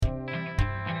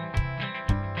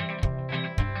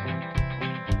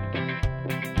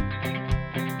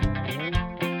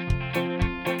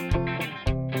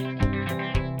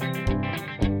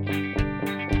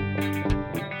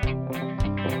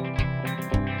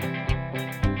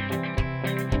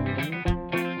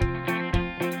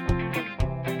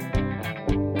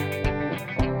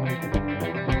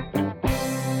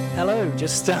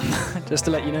just just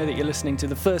to let you know that you're listening to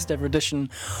the first ever edition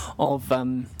of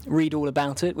Read All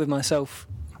About It with myself,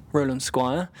 Roland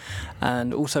Squire,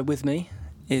 and also with me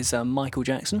is Michael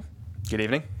Jackson. Good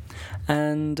evening.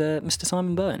 And Mr.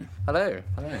 Simon Byrne. Hello.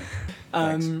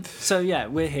 So yeah,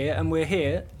 we're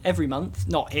here every month.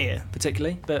 Not here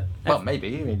particularly, but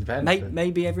Maybe. I mean, it depends.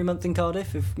 Maybe every month in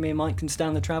Cardiff if me and Mike can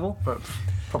stand the travel. But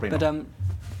probably not. But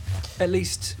at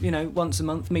least once a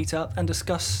month meet up and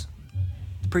discuss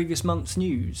the previous month's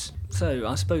news. So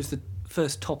I suppose the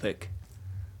first topic,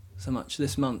 so much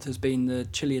this month, has been the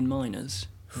Chilean miners.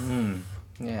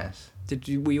 Yes.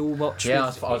 We all watch? Yeah,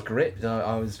 I was gripped.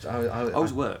 I was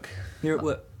at work. You're at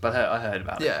work. But I heard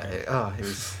about it. Yeah. It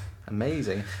was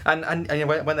amazing. And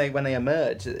when they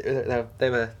emerged, they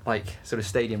were like sort of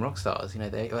stadium rock stars.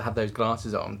 They had those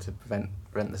glasses on to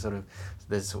prevent the sort of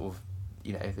the sort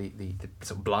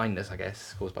of blindness, I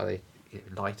guess, caused by the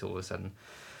light all of a sudden.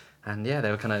 And yeah, they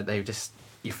were just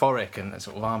euphoric and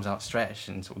sort of arms outstretched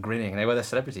and sort of grinning. And they were the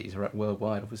celebrities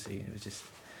worldwide, obviously. It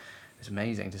was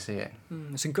amazing to see it.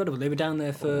 It's incredible. They were down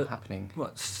there for happening.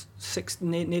 What,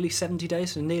 nearly 70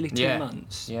 days, so nearly 2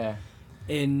 months. Yeah.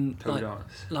 In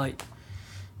like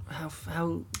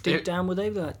how deep down were they?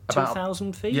 Like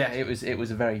 2,000 feet. Yeah, it was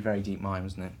a very, very deep mine,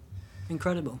 wasn't it?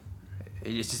 Incredible.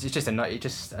 It's just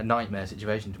a nightmare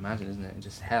situation to imagine, isn't it?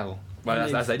 Just hell.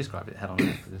 Well, as they described it, hell on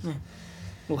earth. Yeah.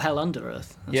 Well, hell under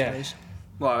earth, I suppose.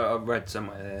 Well, I read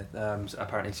somewhere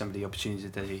apparently some of the opportunities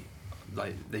they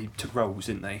took roles,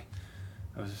 didn't they?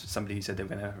 There was somebody who said they were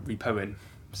going to read poems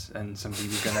and somebody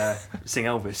was going to sing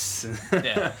Elvis.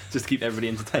 Yeah. Just to keep everybody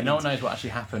entertained. No one knows what actually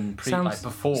happened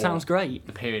before. Sounds great.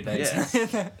 The period dates.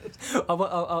 Yes. I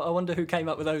wonder who came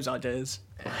up with those ideas.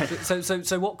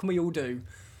 So what can we all do?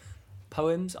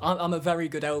 Poems? I'm a very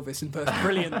good Elvis impersonator.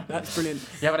 Brilliant. That's brilliant.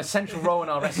 You have a central role in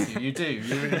our rescue. You do.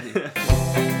 You really do.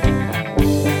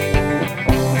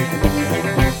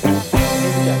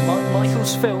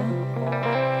 Michael's film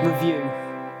review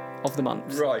of the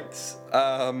month. Right.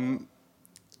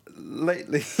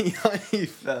 Lately,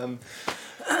 I've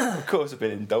of course I've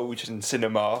been indulged in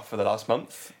cinema for the last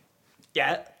month.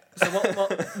 Yeah. So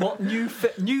what new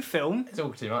film? It's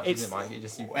all too much, isn't it, Mike?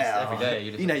 Every day.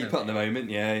 You put on the moment,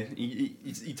 yeah.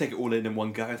 You take it all in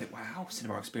one go and think, wow,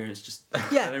 cinema experience just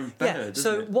better.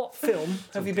 So what film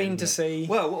have you been to see?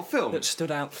 Well, what film that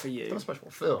stood out for you? It's not so much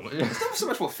what film. It's not so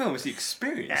much what film, it's the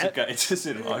experience of going to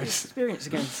cinema. Experience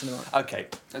of going to cinema. Okay,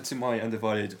 to my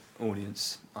undivided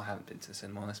audience, I haven't been to the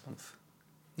cinema this month.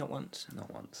 Not once. Not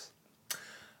once.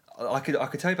 I could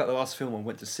tell you about the last film I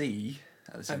went to see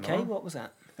at the cinema. Okay, what was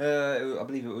that? I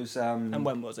believe it was. And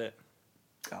when was it?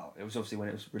 Oh, it was obviously when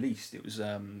it was released. It was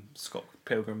Scott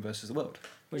Pilgrim versus the World,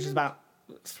 which is about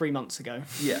 3 months ago.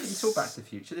 Yes. You saw Back to the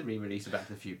Future. They re-released Back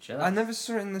to the Future. I never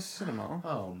saw it in the cinema.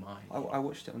 Oh my! I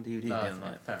watched it on DVD.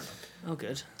 Fair enough. Oh,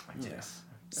 good. Yes.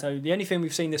 So the only film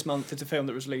we've seen this month is a film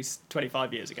that was released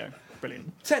 25 years ago.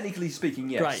 Brilliant. Technically speaking,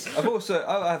 yes. Great. I've obviously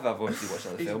watched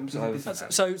other films.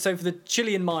 So for the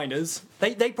Chilean miners,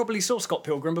 they probably saw Scott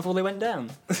Pilgrim before they went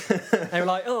down. They were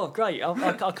like, oh great,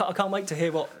 I can't wait to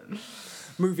hear what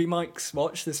movie Mike's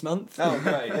watched this month. Oh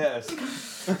great, yes.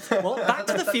 What? Back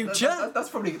to the Future? That's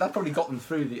probably got them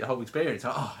through the whole experience.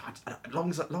 As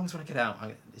long as when I get out,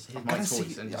 here's Mike's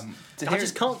voice. I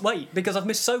just can't wait because I've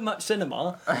missed so much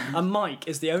cinema, and Mike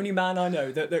is the only man I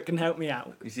know that can help me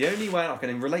out. He's the only one I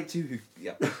can relate to.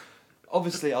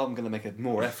 Obviously, I'm going to make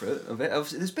more effort of it.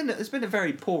 Obviously, there's been a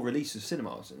very poor release of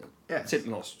cinemas. Yeah.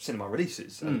 Cinema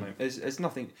releases at the moment. There's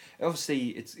nothing. Obviously,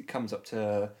 it comes up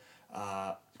to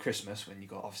Christmas when you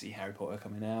got obviously Harry Potter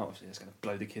coming out. Obviously, it's going to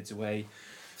blow the kids away.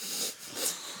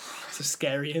 It's a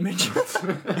scary image.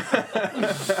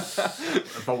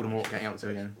 Voldemort getting up to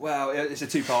again. Well, it's a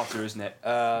two-parter, isn't it?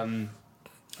 I've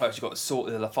actually got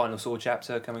the final Saw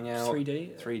chapter coming out.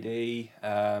 3D.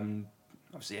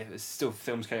 Obviously, there's still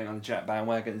films going on the Jack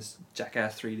bandwagon. There's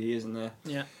Jackass 3D, isn't there?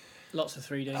 Yeah, lots of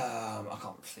 3D. I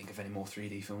can't think of any more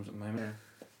 3D films at the moment.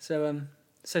 Yeah.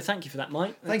 So thank you for that,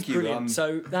 Mike. Thank you. Brilliant.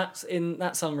 So that's in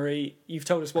that summary. You've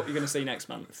told us what you're going to see next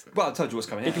month. Well, I told you what's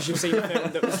coming because you've seen a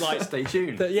film that was like. Stay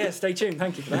tuned. Stay tuned.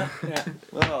 Thank you for that. Yeah.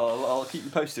 Well, I'll keep you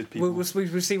posted, people. We'll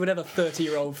see whatever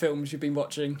 30-year-old films you've been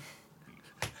watching.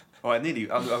 Oh, I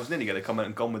was nearly going to comment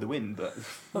on Gone with the Wind, but.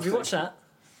 Have you watched that?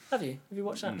 Have you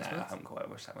watched that? No, I haven't quite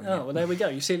watched that one. Oh, well, there we go.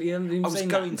 You see, I was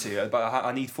going to, but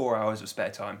I need 4 hours of spare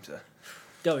time to.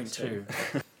 Going to.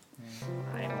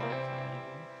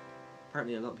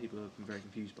 Apparently, a lot of people have been very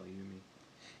confused by you and me.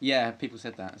 Yeah, people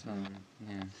said that as well.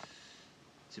 Yeah.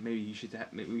 So maybe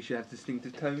we should have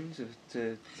distinctive tones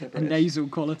to separate. A nasal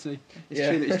quality.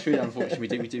 It's true.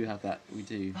 Unfortunately, we do have that. We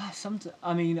do.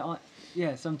 I mean,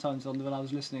 sometimes when I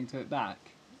was listening to it back,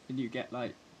 and you get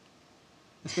like,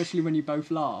 especially when you both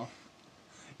laugh,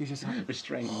 you're just like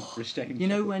restrained. You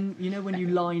know when you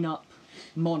line up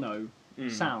mono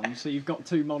sounds, so you've got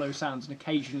two mono sounds, and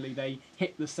occasionally they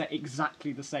hit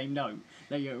exactly the same note.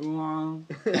 They go, and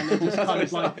they just kind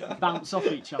of like bounce off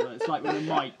each other. It's like when a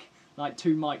mic. Like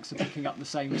two mics are picking up the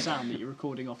same sound that you're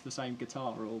recording off the same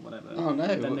guitar or whatever. Oh no!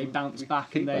 And then they bounce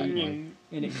back and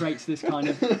it creates this kind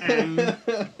of.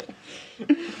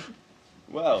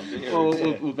 Well,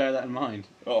 we'll bear that in mind.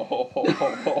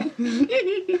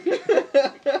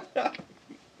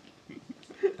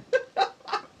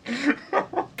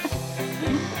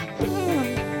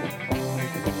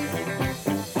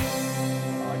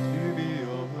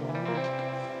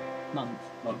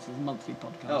 This is a monthly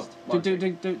podcast. Oh, do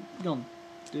go on.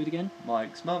 Do it again.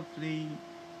 Mike's monthly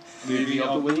movie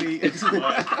of the week. It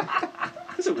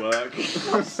doesn't work.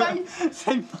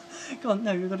 Same. Go on.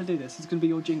 No, we've got to do this. It's going to be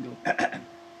your jingle.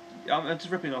 I'm just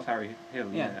ripping off Harry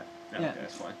Hill. Yeah. Okay,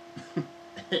 that's fine.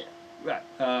 Right.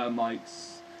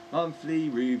 Mike's monthly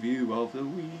review of the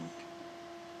week.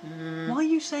 Why are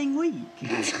you saying week?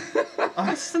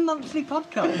 It's the monthly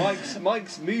podcast.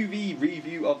 Mike's movie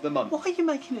review of the month. Why are you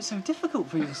making it so difficult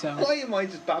for yourself? Why am I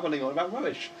just babbling on about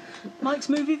rubbish? Mike's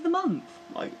movie of the month.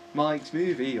 Mike's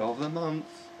movie of the month.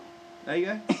 There you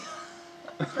go.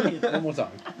 One more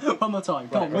time. One more time.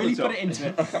 Come on, really put it into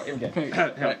it. Here we go.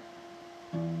 Okay. Right.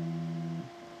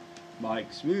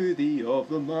 Mike's movie of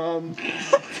the month.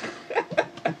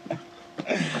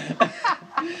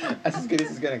 That's as good as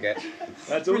it's going to get.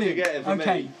 That's all you're getting from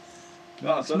me.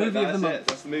 Oh, so movie of the month.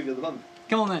 That's the movie of the month.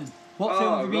 Come on then. What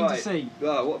film have you been to see?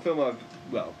 What film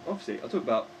obviously, I'll talk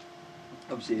about.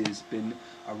 Obviously, there's been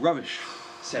a rubbish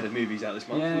set of movies out this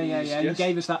month. Yeah. You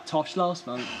gave us that tosh last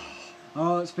month.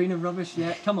 Oh, it's been a rubbish.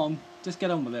 Yeah, come on. Just get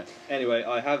on with it. Anyway,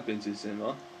 I have been to the cinema.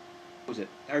 What was it?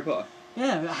 Harry Potter?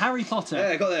 Yeah, Harry Potter. Yeah,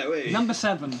 I got there. Wait. Number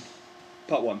 7.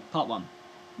 Part 1. What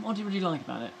do you really like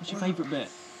about it? What's your favourite bit?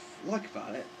 Like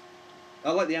about it? I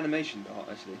like the animation part,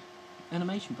 actually.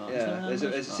 Animation part? Yeah, there's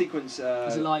a sequence...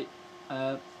 Is it like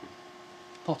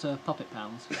Potter Puppet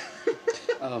Pals?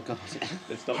 Oh, God.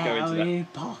 Let's not go into that. Harry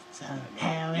Potter.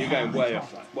 You're going way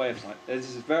off that. This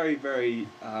is very, very...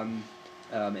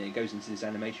 it goes into this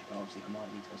animation part, obviously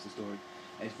Hermione tells the story.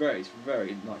 And it's a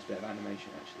very nice bit of animation,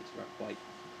 actually. It's quite,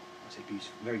 I say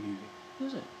beautiful, very moving.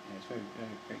 Is it? Yeah, it's very, very,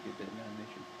 very good bit of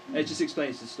animation. And it just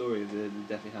explains the story of the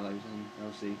Deathly Hallows, and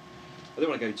obviously... I don't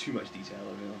want to go too much detail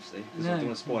of it, obviously, because I don't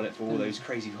want to spoil it for all those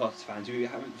crazy Potter fans who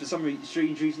haven't, for some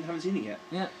strange reason, haven't seen it yet.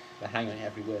 Yeah. They're hanging on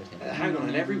every word. Hang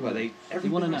on every word. Every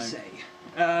want to word know. I say.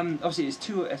 Obviously, it's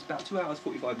about 2 hours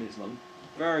 45 minutes long.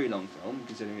 Very long film,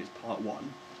 considering it's part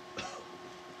 1.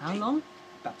 How long?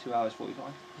 About 2 hours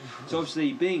 45. So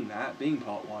obviously, being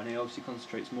part 1, it obviously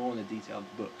concentrates more on the detail of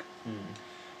the book.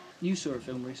 You saw a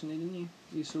film recently, didn't you?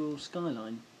 You saw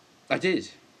Skyline. I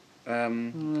did.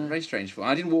 Very strange film.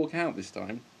 I didn't walk out this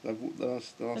time. The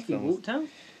last Have film. you walked out?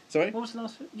 Sorry? What was the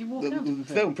last film? You walked out? The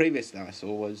film previous that I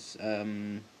saw was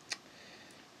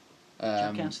Jackass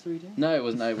 3D? No, it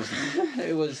wasn't.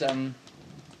 It was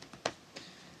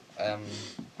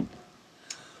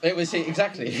it was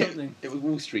exactly. It was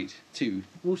Wall Street 2.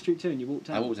 Wall Street 2, and you walked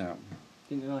out? I walked out.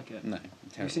 Didn't you like it? No.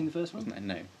 Have you seen the first one? Wasn't it?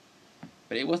 No.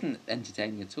 But it wasn't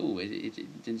entertaining at all. It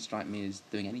didn't strike me as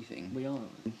doing anything. We are.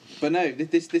 But no,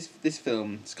 this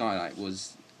film Skylight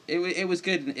was it was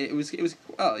good. It was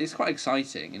quite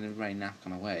exciting in a very naff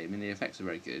kind of way. I mean, the effects are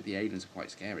very good. The aliens are quite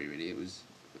scary. Really, it was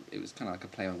kind of like a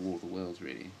play on War of the Worlds.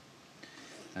 Really,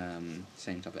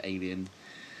 same type of alien,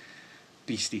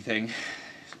 beastie thing,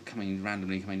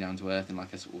 randomly coming down to Earth in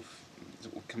like a sort of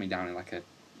coming down in like a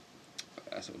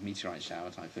sort of meteorite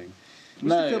shower type thing.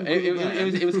 No,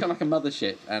 it was kind of like a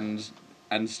mothership and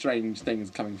strange things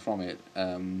coming from it.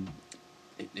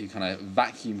 It kind of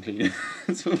vacuum cleaner.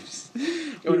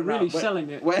 You're really selling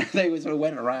it. Where they sort of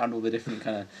went around all the different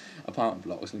kind of apartment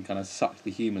blocks and kind of sucked the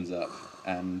humans up,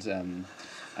 and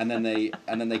then they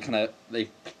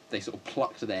sort of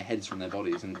plucked their heads from their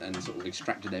bodies and sort of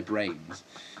extracted their brains.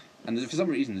 And for some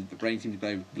reason, the brain seemed to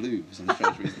glow blue for some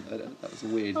strange reason. That was a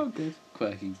weird,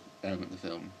 quirky element of the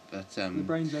film. But the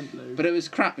brains went blue. But it was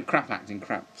crap acting,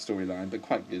 crap storyline, but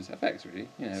quite good effects, really.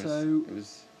 You know, it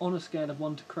was on a scale of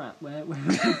 1 to crap, where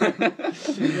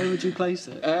would you place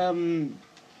it? I'd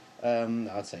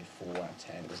say 4 out of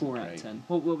 10. 4 out of 10.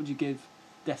 What would you give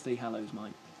Deathly Hallows,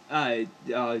 Mike? I'd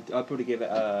probably give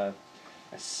it a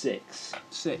 6.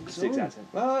 6. 6 out of 10.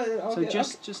 Well,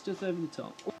 just over the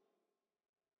top.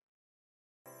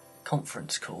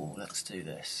 Conference call. Let's do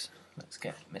this. Let's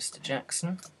get Mr.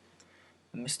 Jackson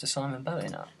and Mr. Simon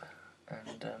Bowen up,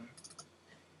 and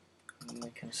And we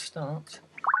can start.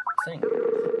 I think.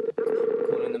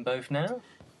 Calling them both now.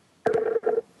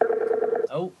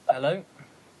 Oh, hello.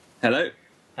 Hello.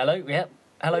 Hello, yep.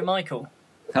 Hello, Michael.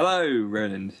 Hello,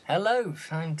 Roland. Hello,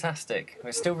 fantastic.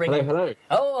 We're still ringing. Hello.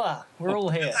 Oh, we're all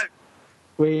here.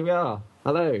 We are.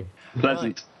 Hello.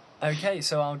 Pleasant. Right. Okay,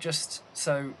 so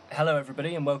hello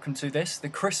everybody and welcome to the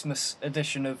Christmas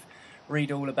edition of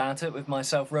Read All About It with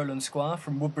myself, Roland Squire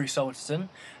from Woodbury Salterton,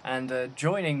 and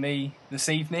joining me this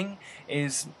evening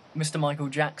is Mr. Michael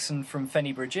Jackson from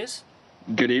Fenny Bridges.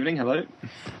 Good evening, hello.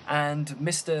 And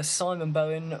Mr. Simon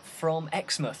Bowen from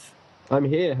Exmouth. I'm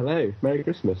here. Hello. Merry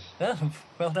Christmas. Oh,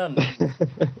 well done.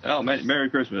 Oh, Merry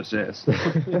Christmas, yes.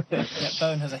 Yeah,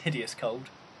 Bowen has a hideous cold.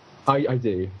 I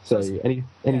do. So any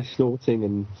snorting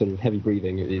and sort of heavy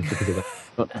breathing is because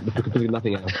of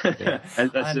nothing else. Yeah.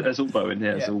 That's all Bowen,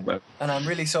 yeah, it's all Bowen. And I'm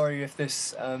really sorry if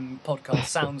this podcast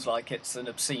sounds like it's an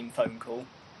obscene phone call.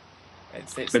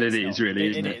 But it is,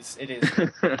 really, isn't it? It is.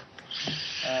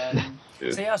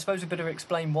 So yeah, I suppose we better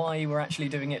explain why we're actually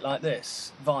doing it like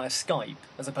this, via Skype,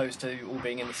 as opposed to all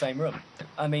being in the same room.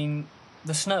 I mean,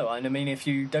 the snow, I mean, if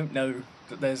you don't know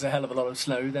that there's a hell of a lot of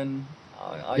snow, then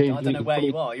I don't know where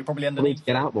you are. You're probably underneath. You need to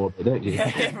get out more, don't you?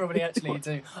 Yeah, probably actually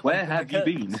do. Where have you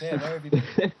been? Yeah, where have you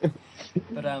been?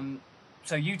 But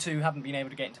so you two haven't been able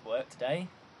to get into work today?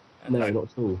 No, not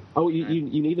at all. Oh, you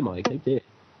need a mic, oh dear.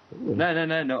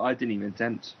 No, I didn't even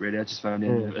attempt, really. I just phoned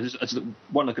in. I just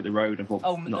one look at the road and thought...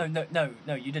 Oh,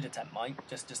 no, you did attempt, Mike,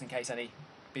 just in case any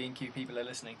B&Q people are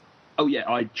listening. Oh, yeah,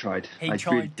 I tried. He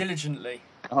tried diligently.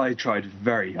 I tried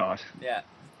very hard. Yeah.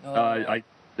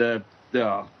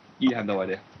 You have no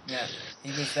idea. Yeah,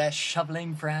 he was there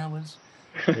shoveling for hours.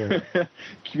 Yeah.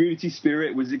 Community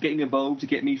spirit, was it getting involved to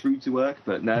get me through to work?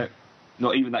 But no,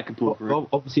 not even that can pull through. Well,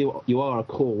 obviously, you are a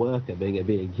core worker, being a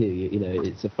B&Q. You know,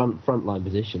 it's a frontline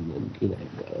position, and you know,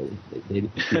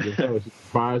 the authorities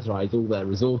prioritise all their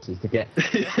resources to get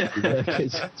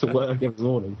workers to work every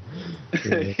morning.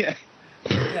 Yeah.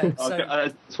 Yeah, so,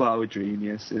 that's what I would dream.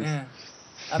 Yes. Yeah.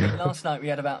 I mean, last night we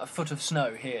had about a foot of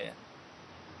snow here.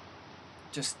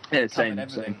 Just same.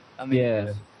 I mean,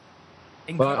 yeah.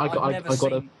 Well,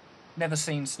 I've never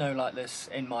seen snow like this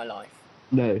in my life.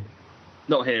 No.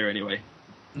 Not here, anyway.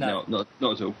 No, not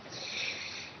at all.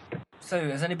 So,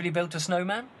 has anybody built a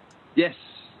snowman? Yes.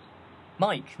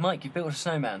 Mike, you've built a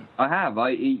snowman. I have.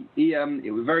 He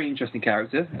it was a very interesting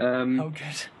character. Oh,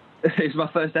 good. It's my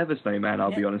first ever snowman.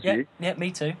 I'll be honest with you. Yeah,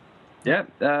 me too. Yeah.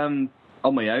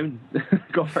 On my own.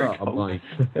 Got very cold.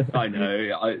 I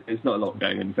know. It's not a lot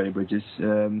going on in Fenny Bridges.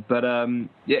 But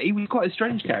yeah, he was quite a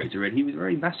strange character, really. He was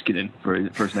very masculine for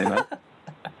a snowman.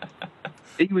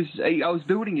 I was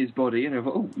building his body, and I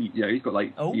thought, he's got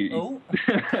like... Oh.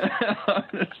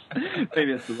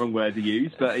 Maybe that's the wrong word to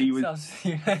use, but he was...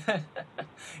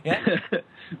 Yeah.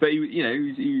 But he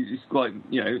was quite,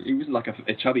 he wasn't like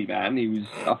a chubby man.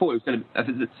 I thought it was going to,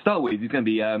 to start with, he was going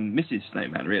to be Mrs.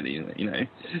 Snowman, really,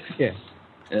 Yeah.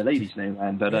 A lady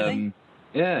snowman, but really?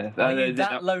 yeah. Are you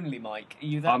that lonely, Mike? Are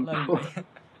you that lonely?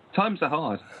 Times are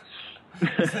hard.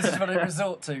 This is what I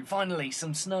resort to. Finally,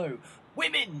 some snow.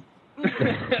 Women!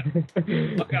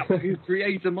 Look up,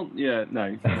 create a month. Yeah,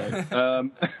 no.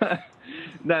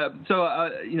 No, so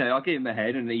I gave him a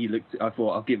head, and I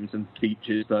thought I'll give him some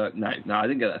features, but no, I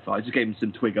didn't get that far. I just gave him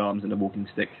some twig arms and a walking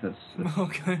stick. That's...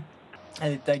 Okay.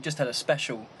 They just had a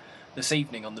special this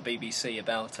evening on the BBC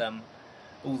about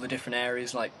all the different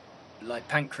areas, like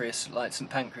Pancras, like St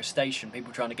Pancras Station.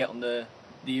 People trying to get on the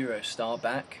Eurostar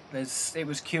back. It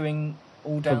was queuing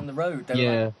all down the road. They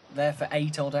were there for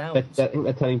 8 odd hours. I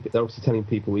think they're obviously telling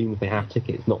people, even if they have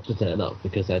tickets, not to turn up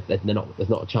because there's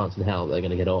not a chance in hell they're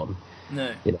going to get on.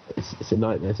 No. It's a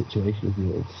nightmare situation,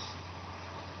 isn't it?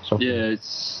 It's shocking.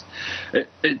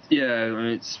 Yeah,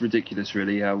 it's ridiculous,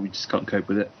 really, how we just can't cope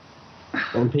with it.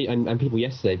 And people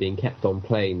yesterday being kept on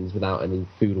planes without any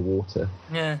food or water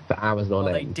for hours on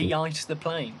end. They de-iced the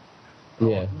plane.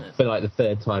 Yeah, for like the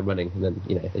third time running, and then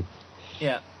they...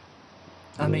 Yeah.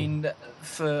 I mean,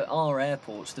 for our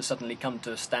airports to suddenly come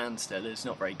to a standstill is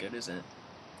not very good, is it?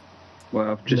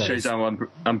 Well, just shows how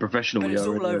unprofessional we are.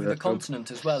 But it's all over the continent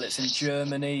as well. It's in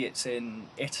Germany, it's in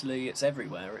Italy, it's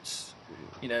everywhere. It's,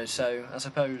 so I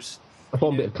suppose...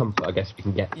 One bit of comfort, I guess, we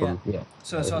can get from... Yeah.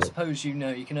 So I suppose, you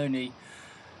can only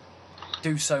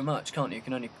do so much, can't you? You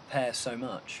can only prepare so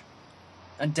much.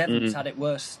 And Devon's had it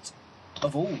worst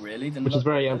of all, really. Which is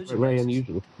very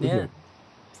unusual, isn't it?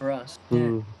 For us.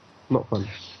 Not fun.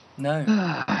 No.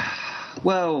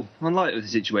 Well, unlike the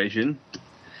situation,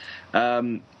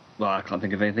 well, I can't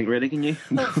think of anything really, can you?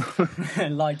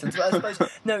 Light. I suppose.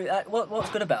 No, what's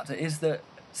good about it is that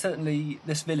certainly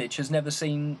this village has never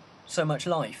seen so much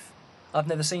life. I've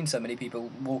never seen so many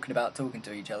people walking about talking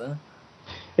to each other.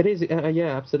 It is,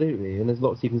 yeah, absolutely, and there's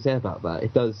lots you can say about that.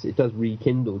 It does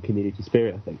rekindle community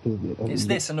spirit, I think, doesn't it? It's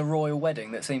this and a royal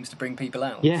wedding that seems to bring people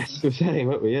out. Yes, we're saying,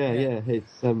 weren't we? Yeah. It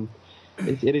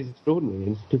is extraordinary,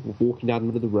 and people walking down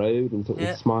the middle of the road and sort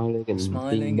of smiling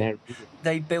and being merry.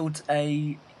 They built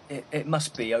it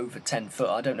must be over 10 foot.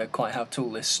 I don't know quite how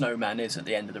tall this snowman is at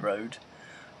the end of the road,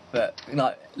 but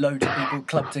like loads of people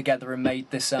clubbed together and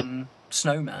made this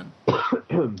snowman.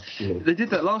 They did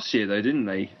that last year though, didn't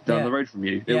they? Down the road from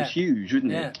you. It was huge,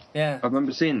 wasn't it? Yeah. I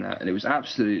remember seeing that, and it was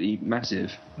absolutely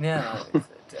massive. Yeah.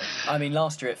 I mean,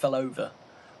 last year it fell over,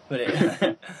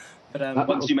 but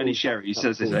once too many sherries,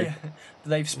 as they say. Yeah.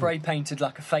 They've spray painted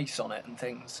like a face on it and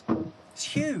things. It's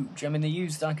huge. I mean,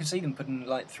 I could see them putting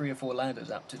like 3 or 4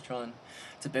 ladders up to try and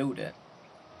to build it.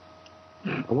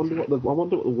 I wonder what the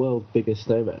world's biggest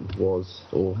snowman was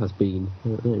or has been.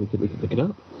 We could look it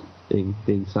up.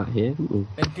 Being sat here.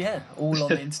 Yeah, all on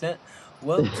the internet.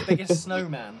 World's biggest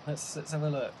snowman. Let's have a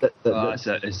look.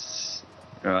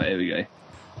 Right, here we go.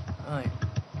 Right.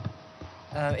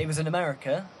 It was in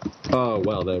America. Oh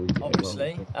well, there we go.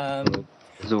 Obviously. As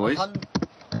always.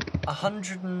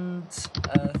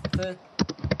 130.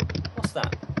 What's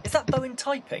that? Is that Bowen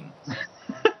typing?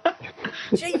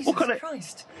 Jesus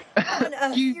Christ! What on earth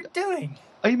are you doing?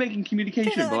 Are you making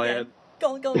communication by?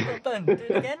 Go on, Bowen. Do it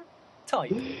again.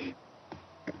 Type.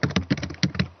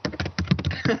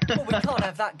 Well, we can't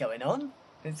have that going on.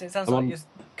 It sounds like you're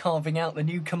carving out the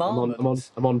new commandment.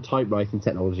 I'm on typewriting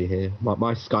technology here.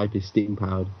 My Skype is steam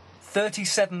powered.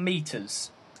 37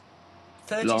 metres.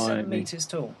 37 metres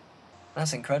tall.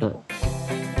 That's incredible. I'm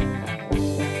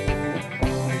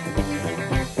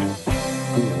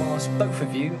going to ask both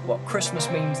of you what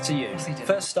Christmas means to you.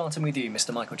 First, starting with you,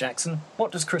 Mr. Michael Jackson.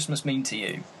 What does Christmas mean to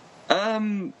you?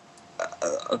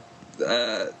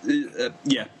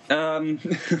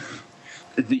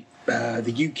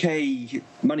 The UK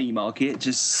money market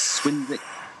just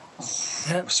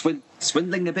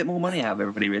swindling a bit more money out of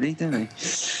everybody, really, don't they?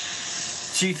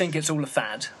 Do you think it's all a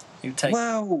fad?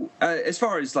 Well, as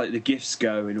far as like the gifts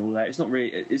go and all that, it's not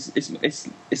really.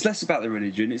 It's less about the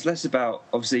religion. It's less about,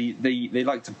 obviously they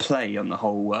like to play on the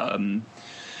whole.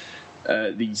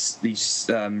 These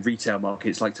retail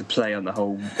markets like to play on the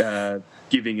whole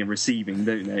giving and receiving,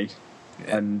 don't they?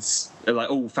 Yeah. And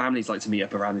like all families like to meet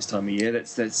up around this time of year.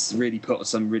 Let's really put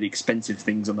some really expensive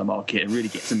things on the market and really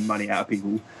get some money out of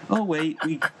people. Oh wait,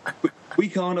 we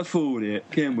can't afford it,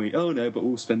 can we? Oh no, but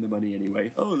we'll spend the money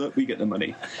anyway. Oh look, we get the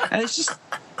money, and it's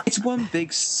one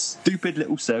big stupid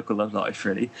little circle of life,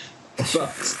 really.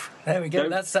 But there we go.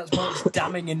 That's one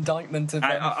damning indictment of.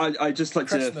 I just like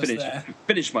Christmas to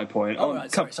finish my point. Oh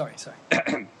right, sorry.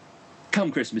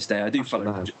 Come Christmas Day, I do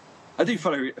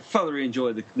thoroughly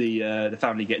enjoy the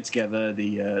family get together,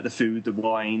 the food, the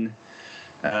wine,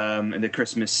 and the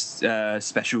Christmas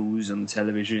specials on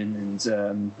television, and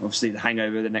obviously the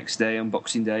hangover the next day on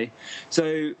Boxing Day.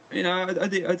 So I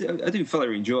do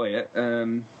thoroughly enjoy it.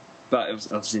 But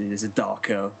obviously there's a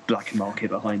darker black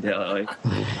market behind it, like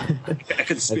a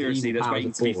conspiracy that's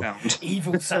waiting to be found.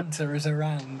 Evil Santa is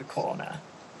around the corner.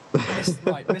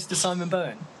 Right, Mr. Simon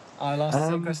Bowen, I'll ask the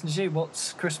same question as you.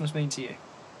 What's Christmas mean to you?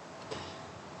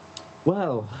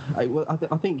 Well, I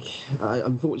think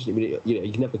unfortunately,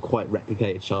 you can never quite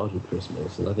replicate a childhood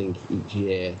Christmas, and I think each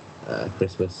year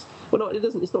Christmas. Well, no, it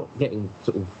doesn't. It's not getting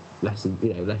sort of less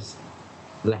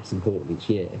important each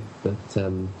year, but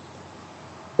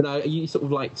you sort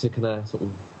of like to kind of sort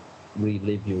of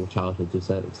relive your childhood to a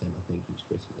certain extent. I think each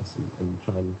Christmas and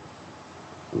try and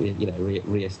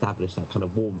re-establish that kind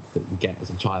of warmth that you get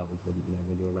as a child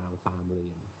when you're around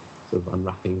family and sort of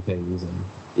unwrapping things, and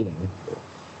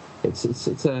It's I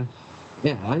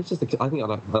think I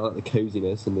like the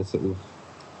coziness and the sort of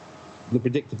the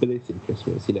predictability of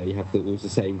Christmas. You have always the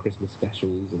same Christmas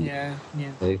specials, and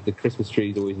the Christmas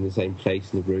tree's always in the same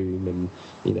place in the room, and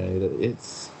we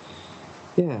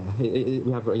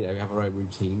have our own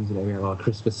routines. We have our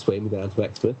Christmas swim down to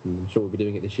Exmouth, and I'm sure we'll be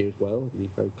doing it this year as well. It'll be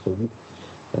very cold.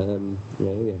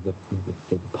 We have the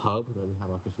pub, and then we have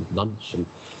our Christmas lunch, and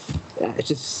it's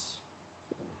just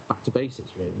back to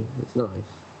basics, really. It's nice.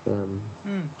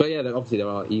 But yeah, obviously there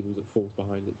are evils that falls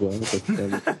behind it as well.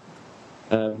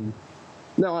 But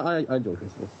no, I enjoy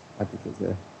Christmas. I think it's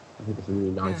a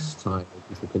really nice time.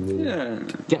 People can really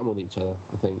get on with each other,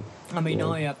 I think. I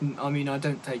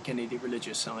don't take any of the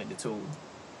religious side at all.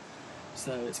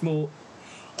 So it's more,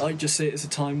 I just see it as a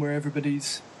time where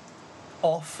everybody's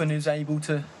off and is able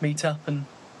to meet up and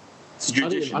It's a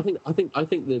tradition. I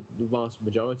think the vast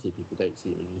majority of people don't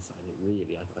see religious side of it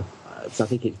really. So I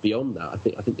think it's beyond that. I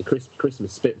think the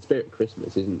Christmas spirit of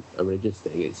Christmas isn't a religious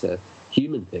thing. It's a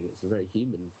human thing. It's a very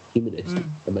humanist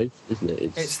emotion, isn't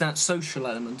it? It's that social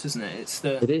element, isn't it?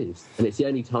 It is, and it's the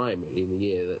only time really in the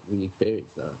year that we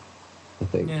experience that. I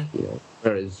think, you know,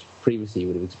 whereas previously you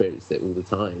would have experienced it all the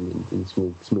time in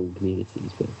small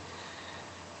communities. But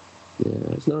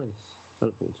yeah, it's nice. I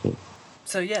look forward to it.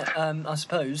 So I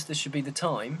suppose this should be the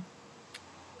time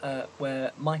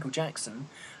where Michael Jackson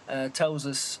tells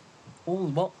us all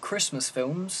what Christmas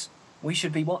films we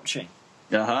should be watching.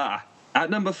 Aha! At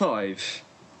number 5,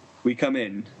 we come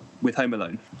in with Home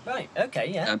Alone. Right. Okay.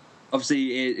 Yeah.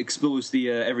 Obviously, it explores the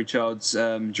every child's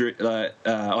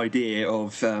idea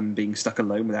of being stuck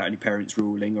alone without any parents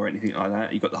ruling or anything like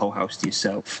that. You've got the whole house to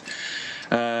yourself.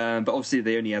 But obviously,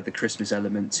 they only add the Christmas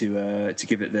element to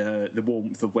give it the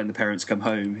warmth of when the parents come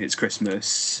home. It's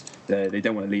Christmas. They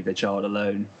don't want to leave their child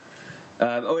alone.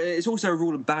 It's also a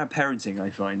rule of bad parenting, I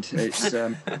find. It's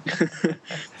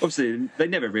obviously they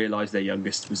never realised their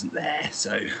youngest wasn't there,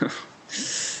 so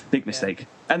big mistake.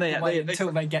 And they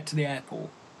until they get to the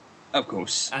airport. Of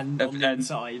course. And on the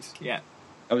inside, yeah.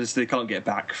 Obviously, they can't get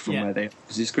back from where they are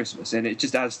because it's Christmas, and it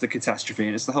just adds the catastrophe.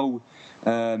 And it's the whole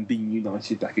being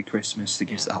united back at Christmas that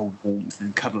gives the whole warmth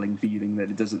and cuddling feeling that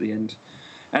it does at the end.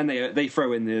 And they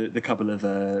throw in the couple of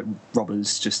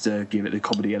robbers just to give it the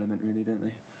comedy element, really, don't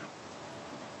they?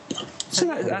 So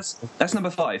that's number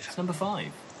 5. It's number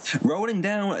 5. Rolling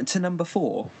down to number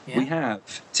 4, we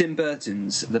have Tim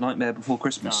Burton's The Nightmare Before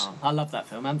Christmas. Oh, I love that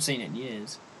film. I haven't seen it in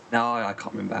years. No, I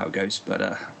can't remember how it goes, but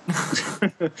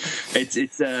it's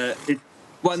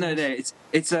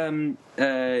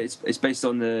based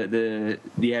on the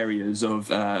areas of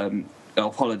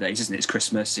holidays, isn't it? It's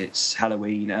Christmas, it's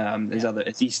Halloween,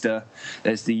 it's Easter,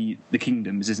 there's the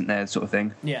kingdoms, isn't there, sort of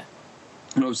thing. Yeah.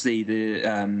 And obviously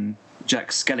the Jack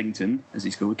Skellington, as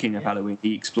he's called, King of Halloween,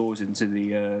 he explores into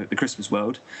the Christmas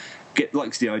world.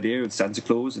 Likes the idea of Santa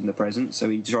Claus and the presents, so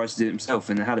he tries to do it himself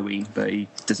in Halloween, but he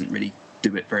doesn't really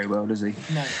do it very well, does he?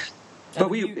 No. But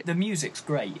the music's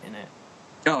great in it.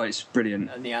 Oh, it's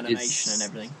brilliant. And the animation and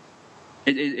everything.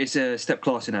 It's a step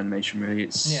class in animation, really.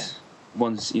 It's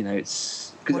one's, you know,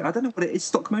 it's because I don't know what it's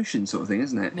stop motion sort of thing,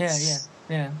 isn't it?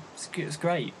 Yeah. It's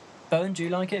great. Bowen, do you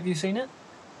like it? Have you seen it?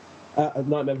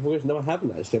 Nightmare Before Christmas? No, I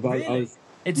haven't actually. But really?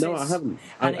 I haven't.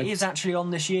 And it is actually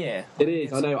on this year. It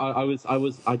is. I know. I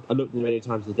looked at it many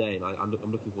times a day, and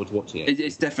I'm looking forward to watching it.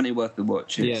 It's definitely worth the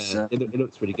watch. It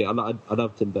looks really good. I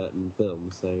love Tim Burton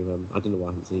films, so I don't know why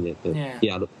I haven't seen it, but I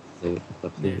look forward to it.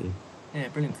 Absolutely. Yeah,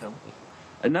 brilliant film.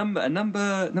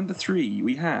 Number 3,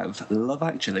 we have Love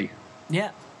Actually.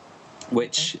 Yeah.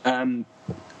 Which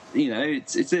you know,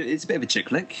 it's a bit of a chick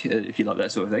flick if you like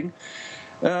that sort of thing.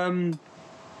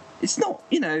 It's not,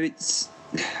 you know,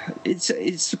 it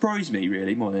surprised me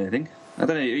really more than anything. I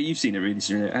don't know, you've seen it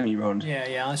recently, haven't you, Ron?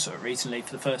 Yeah, I saw it recently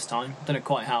for the first time. Don't know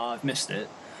quite how I've missed it,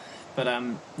 but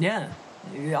I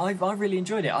really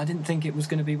enjoyed it. I didn't think it was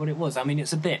going to be what it was. I mean,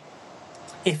 it's a bit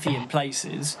iffy in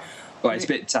places. Well, it's a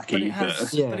bit tacky,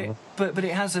 but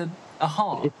it has a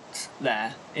heart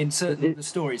there in certain of the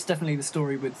story. It's definitely the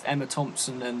story with Emma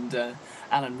Thompson and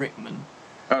Alan Rickman.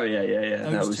 Oh yeah.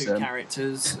 Those two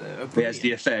characters. He has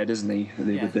the affair, doesn't he?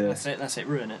 That's it.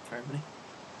 Ruin it for everybody.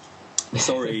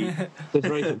 Sorry.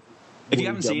 If you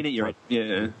haven't seen it, you're right.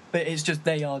 Yeah. But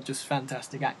they are just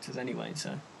fantastic actors anyway.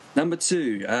 So. Number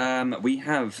 2, we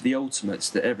have the ultimates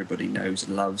that everybody knows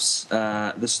and loves,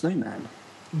 The Snowman.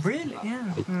 Really?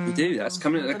 Yeah. We do. That's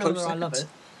coming at a close second. I love it.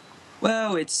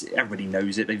 Well, everybody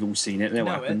knows it. They've all seen it. They know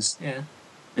what happens.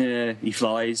 Yeah. He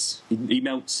flies. He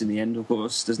melts in the end, of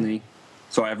course, doesn't he?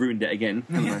 Sorry, I've ruined it again,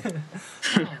 haven't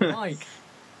I?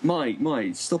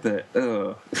 Mike, stop it.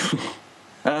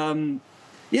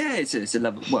 It's a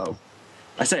lovable. Well,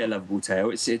 I say a lovable tale.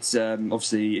 It's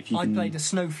obviously if you. I played a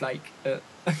snowflake at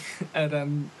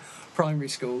primary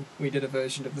school. We did a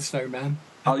version of the Snowman.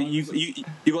 Oh, you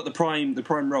got the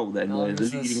prime role then. I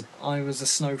was a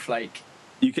snowflake.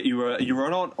 You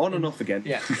were on and off again.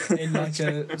 Yeah, in like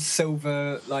a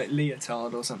silver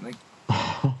leotard or something.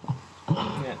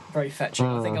 Yeah, very fetching.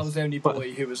 I think I was the only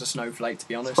boy who was a snowflake, to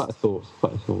be honest. Quite a thought.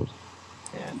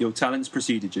 Yeah. Your talents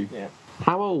preceded you. Yeah.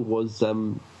 How old was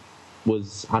Alan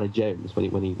Jones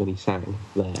when he sang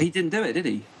there? He didn't do it, did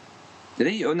he? Did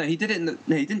he? Oh no, he did it.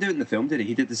 He didn't do it in the film, did he?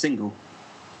 He did the single.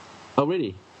 Oh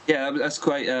really? Yeah, that's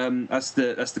quite. That's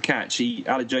the catch.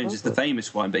 Alan Jones is the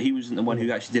famous one, but he wasn't the one who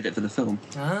actually did it for the film.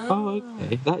 Oh,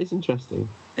 okay, that is interesting.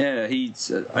 Yeah, he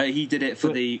did it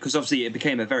because obviously it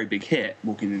became a very big hit,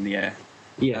 Walking in the Air.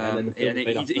 Yeah,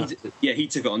 he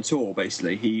took it on tour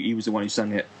basically. He was the one who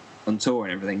sang it. on tour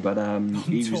and everything, but I'm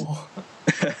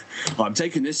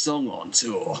taking this song on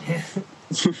tour.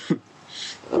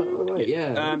 Right,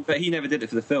 yeah. But he never did it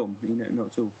for the film. Not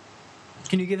at all.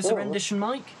 Can you give us a rendition,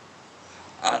 Mike?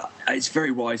 It's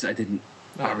very wise that I didn't.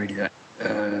 I really don't.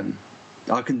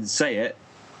 I can say it.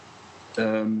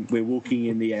 We're walking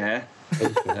in the air.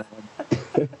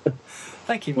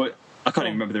 Thank you. Well, I can't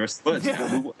even remember the rest of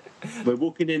the words. We're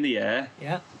walking in the air.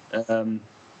 Yeah. Da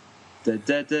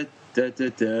da da da da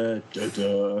da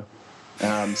da.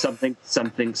 Something.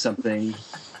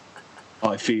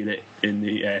 I feel it in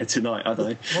the air tonight. I don't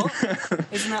know. What?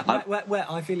 Isn't that wet?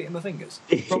 I feel it in my fingers.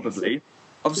 Probably.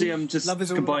 Obviously, I'm just Love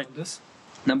is all around us.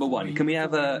 Number one. Can we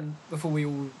have a before we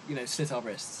all slit our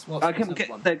wrists?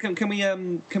 Can we have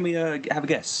a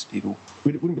guess, people?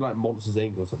 It wouldn't be like Monsters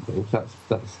Inc. or something.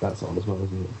 That's on as well,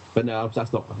 isn't it? But no,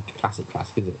 that's not a classic,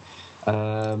 is it? I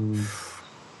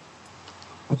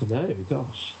don't know.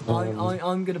 Gosh.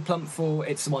 I'm going to plump for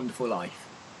 "It's a Wonderful Life."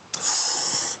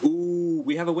 Ooh,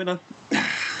 we have a winner.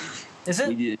 Is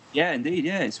it? Yeah, indeed.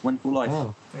 Yeah, it's Wonderful Life.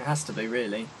 Oh. It has to be,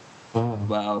 really. Oh.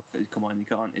 Well, come on, you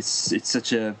can't. It's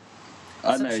such a.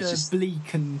 I don't know. It's just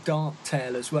bleak and dark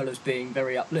tale as well as being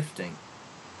very uplifting.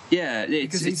 Yeah,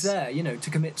 because he's there, to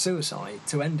commit suicide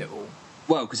to end it all.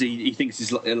 Well, because he thinks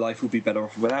his life will be better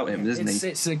off without him, doesn't he?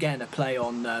 It's again a play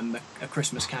on A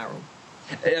Christmas Carol.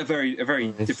 A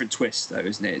very different twist, though,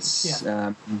 isn't it? It's,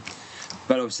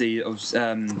 but obviously,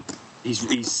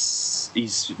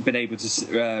 he's been able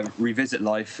to revisit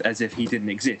life as if he didn't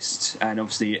exist, and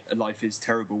obviously life is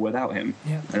terrible without him,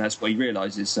 and that's what he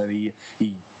realises. So he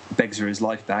begs for his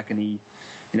life back, and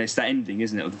it's that ending,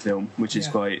 isn't it, of the film, which is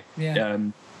quite.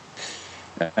 It's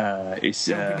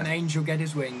helping an angel get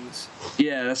his wings.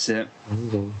 Yeah, that's it.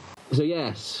 So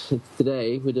yes,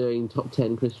 today we're doing top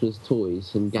 10 Christmas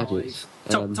toys and gadgets.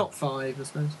 Top 5, I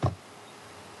suppose.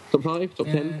 Top 5? Top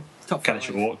 10? Top 5. Kind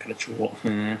of short.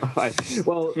 Right.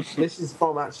 Well, this is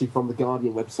from the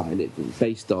Guardian website, and it's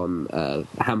based on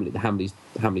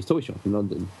Hamley's Toy Shop in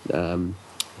London.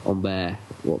 On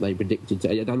what they predicted.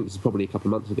 I think this is probably a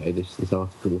couple of months ago. This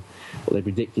article, what they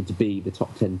predicted to be the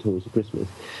top 10 toys for Christmas.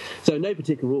 So no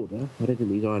particular order. I don't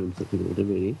think these are in particular order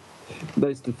really.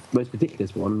 The most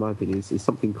ridiculous one, in my opinion, is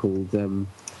something called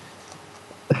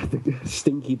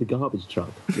Stinky the Garbage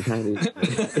Truck.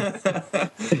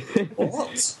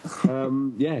 What?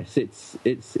 Yes, it's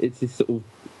this sort of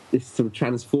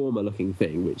transformer-looking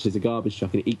thing, which is a garbage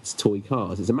truck and it eats toy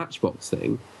cars. It's a Matchbox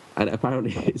thing. And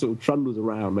apparently it sort of trundles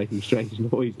around making strange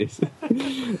noises,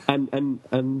 and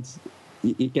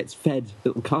it gets fed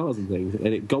little cars and things, and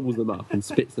it gobbles them up and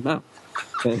spits them out.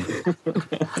 And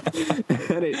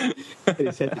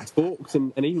it says it talks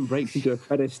and even breaks into a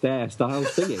Fred Astaire style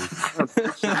singing.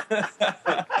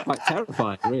 Quite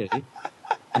terrifying, really.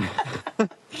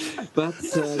 But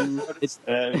it's.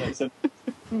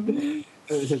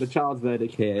 So the child's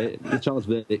verdict here, it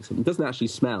doesn't actually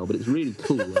smell, but it's really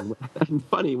cool and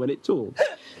funny when it talks.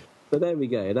 So there we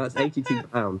go. That's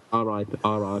 £82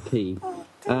 RRP.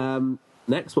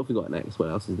 Next, what have we got next? What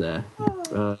else is there?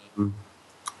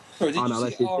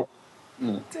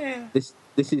 This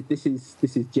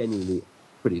is genuinely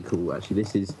pretty cool. Actually,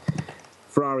 this is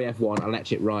Ferrari F1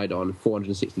 electric ride-on,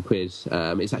 460 quid.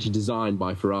 It's actually designed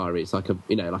by Ferrari. It's like a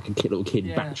little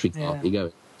kid battery car. You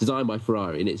go. Designed by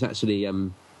Ferrari, and it's actually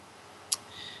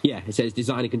it says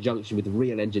designed in conjunction with the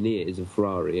real engineers of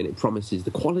Ferrari, and it promises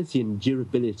the quality and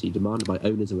durability demanded by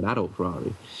owners of an adult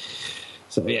Ferrari.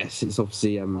 So yes, it's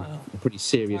obviously a pretty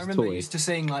serious toy. I remember used to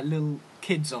seeing like little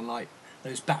kids on like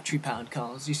those battery powered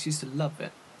cars. Used to love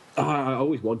it. I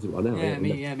always wanted one.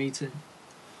 Me too.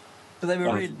 But they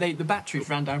were the batteries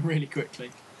ran down really quickly.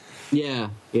 Yeah.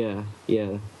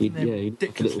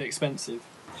 Ridiculously expensive.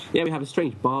 Yeah, we have a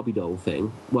strange Barbie doll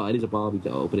thing. Well, it is a Barbie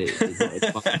doll, but it's not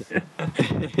a Barbie doll.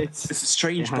 It's a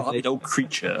strange Barbie doll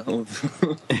creature.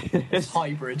 It's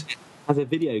hybrid. Has a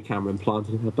video camera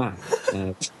implanted in her back.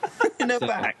 In her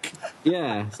back?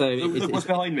 Yeah, so... What's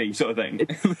behind me, sort of thing?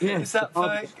 Is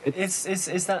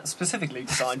that specifically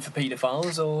designed for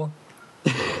paedophiles, or...?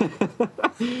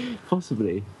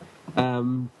 Possibly.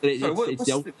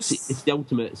 It's the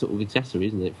ultimate sort of accessory,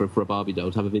 isn't it, for a Barbie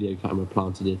doll to have a video camera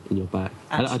planted in your back.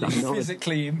 Actually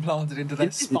physically implanted into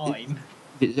their spine.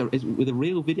 It's with a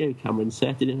real video camera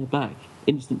inserted in her back.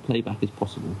 Instant playback is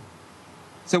possible.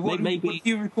 So what do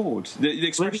you record? The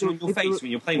expression on your face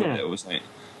when you're playing with it, or something?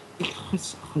 I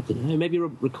don't know. Maybe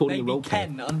you're recording a role play.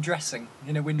 Ken undressing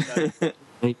in a window.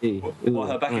 Maybe. While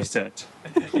her back is turned.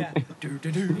 Yeah.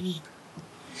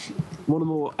 One of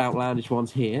the more outlandish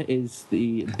ones here is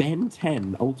the Ben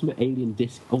 10 Ultimate Alien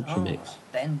Disc Ultra Mix.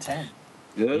 Ben 10.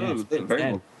 Yeah,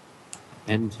 very well.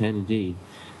 Ben 10 indeed.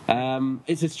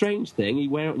 It's a strange thing. You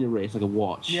wear it on your wrist like a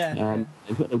watch, and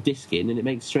put a little disc in, and it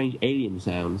makes strange alien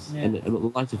sounds, and a little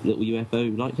light of little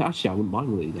UFO lights. Actually, I wouldn't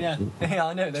mind one of these. Yeah,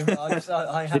 I know.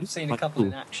 I have seen a couple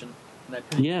in action. They're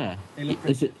pretty, they look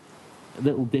pretty. It's a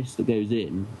little disc that goes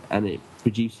in, and it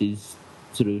produces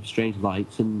sort of strange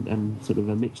lights and sort of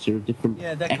a mixture of different.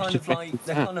 Yeah, they're kind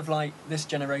of like this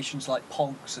generation's like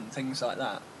Pogs and things like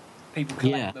that. People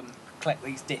collect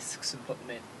these discs and put them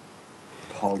in.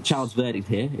 Pogs. Child's verdict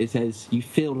here. It says you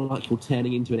feel like you're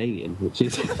turning into an alien, which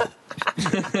is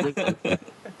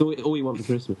all you want for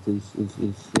Christmas is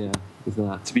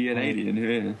that to be an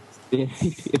alien. Yeah.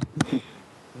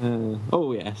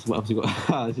 Oh yes, what else have we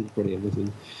got? This is brilliant. This is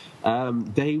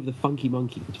Dave the Funky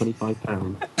Monkey for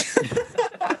 £25.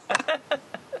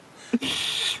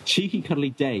 Cheeky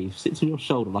cuddly Dave sits on your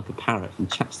shoulder like a parrot and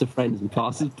chats to friends and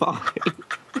passers by.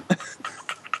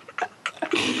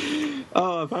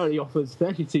 Apparently offers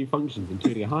 32 functions,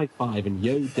 including a high five and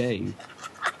Yo Dave.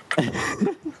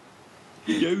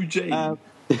 Yo Dave.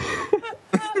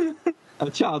 A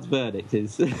child's verdict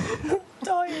is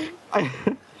dying. I'm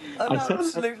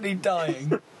absolutely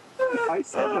dying. I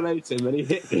said hello to him and he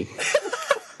hit me.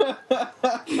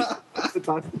 That's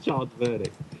the child's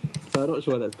verdict. So I'm not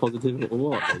sure whether that's positive or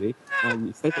what, really.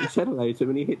 You said hello to him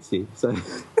and he hits you. So,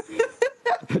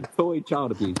 toy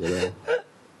child abuser there.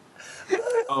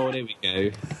 Oh, and here we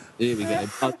go.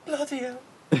 Bloody hell.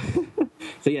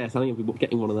 So, yes, I think we'll be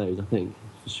getting one of those, I think,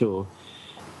 for sure.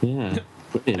 Yeah.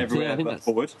 Brilliant. Everywhere but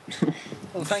forward.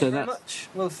 Well, thank you very much.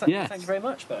 Well, thank you very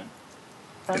much, Ben.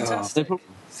 Fantastic. No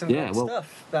some great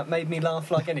stuff. That made me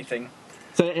laugh like anything.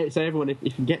 So everyone, if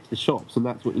you can get to the shops, and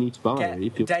that's what you need to buy.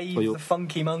 Get Dave the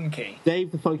Funky Monkey.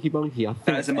 Dave the Funky Monkey. I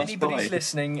think if anybody's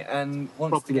listening and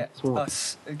wants to get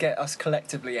us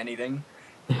collectively anything,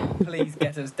 please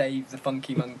get us Dave the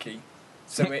Funky Monkey,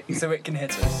 so it can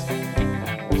hit us.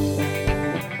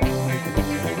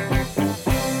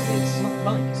 It's not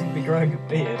like to be growing a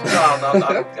beard.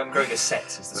 No, I'm growing a set,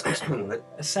 as the Scots call it.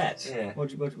 A set? Yeah. What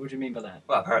do you mean by that?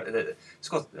 Well, apparently the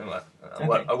Scots. I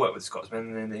work with a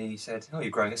Scotsman, and then he said, "Oh,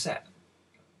 you're growing a set."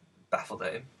 Baffled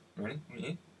at him. Really?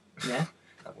 You? Yeah.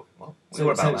 What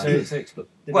about that?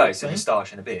 Well, it's a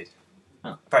moustache and a beard.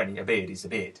 Oh. Apparently, a beard is the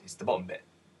beard. It's the bottom bit,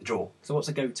 the jaw. So what's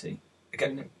a goatee? Do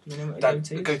you know what a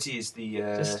goatee is? A goatee is the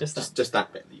just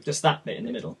that bit. Just that bit in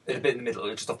the middle. A bit in the middle,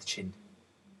 just off the chin.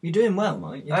 You're doing well,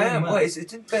 mate. I am. Well, it's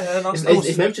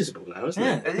noticeable now, isn't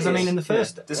it? Because I mean, in the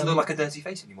first, doesn't look like a dirty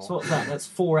face anymore. So what's that? That's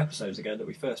 4 episodes ago that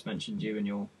we first mentioned you and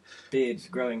your beard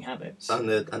growing habits, and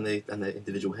the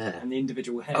individual hair. And the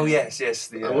individual hair. Oh yes.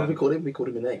 What did we call him? We called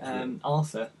him a name.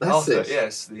 Arthur. Arthur.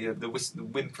 Yes. The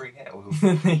whimpering hair.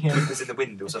 Whimpers in the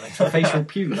wind or something. Facial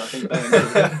pube, I think.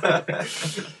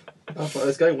 Well,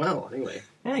 it's going well anyway.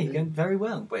 Yeah, you're going very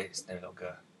well. Wait, it's no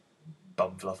longer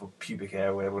bum fluff or pubic hair,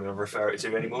 or whatever you want to refer it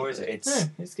to anymore, is it?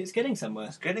 It's getting somewhere.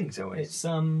 It's getting somewhere. It's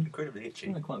incredibly itchy.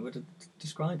 I don't know quite what to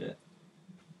describe it.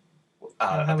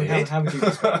 How would you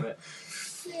describe it?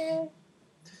 Yeah.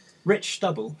 Rich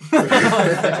stubble. Very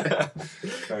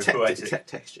poetic.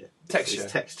 Texture.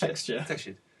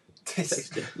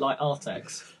 Like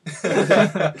Artex.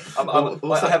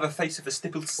 I have a face of a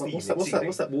stippled steam.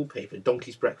 What's that wallpaper?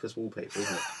 Donkey's breakfast wallpaper,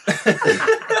 isn't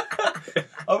it?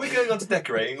 Are we going on to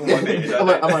decorating all my beard? Am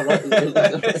I right?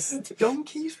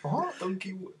 Donkey's what?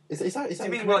 Donkey. Is that do you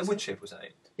mean like wood chip or something?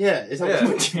 Yeah, is that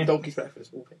Donkey's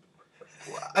breakfast wallpaper?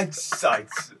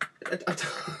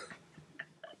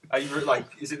 Are you like?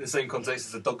 Is it in the same context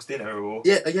as a dog's dinner or?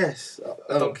 Yeah. Yes.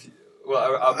 A donkey.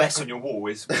 Well, a mess on your wall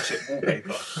is wood chip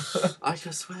wallpaper. I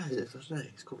just swear,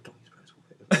 it's called Donkey's breakfast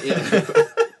wallpaper. Yeah.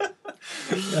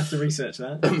 You have to research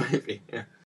that. Maybe. Yeah.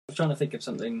 I'm trying to think of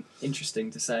something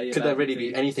interesting to say. Could there really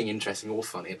be anything interesting or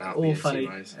funny about VAT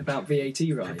rise? About VAT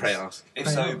rise? Pray ask. If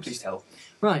so, please tell.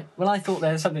 Right. Well, I thought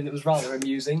there was something that was rather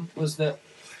amusing. Was that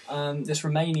this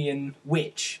Romanian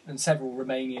witch and several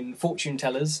Romanian fortune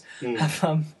tellers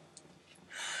have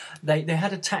they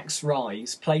had a tax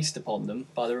rise placed upon them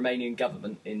by the Romanian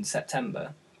government in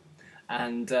September,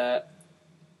 and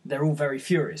they're all very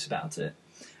furious about it.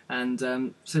 And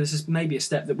so this is maybe a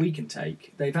step that we can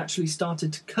take. They've actually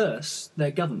started to curse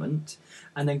their government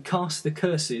and then cast the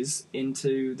curses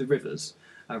into the rivers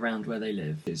around where they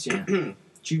live. Yeah. Do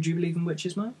you believe in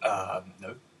witches, Mike? No.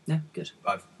 Yeah, good.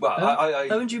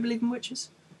 Owen, do you believe in witches?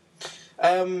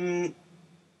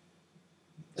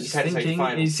 He's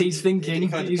thinking. He's thinking.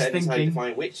 How you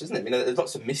define witch, isn't it? I mean, there's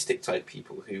lots of mystic type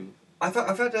people who. I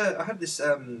had this.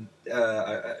 I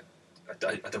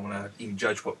don't want to even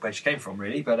judge where she came from,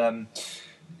 really, but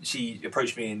she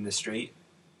approached me in the street,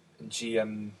 and she, I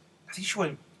think she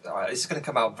went. This is going to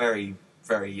come out very,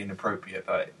 very inappropriate,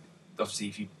 but obviously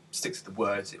if you stick to the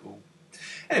words, it will.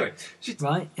 Anyway,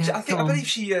 right. Yeah, I believe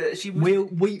she.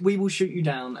 We will shoot you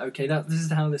down. Okay, this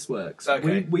is how this works.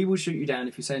 Okay. We will shoot you down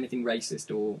if you say anything racist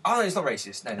or. Oh, no, it's not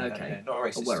racist. No, okay. No, not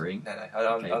racist. Worrying. No,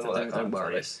 I'm not that kind don't of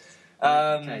worry. place.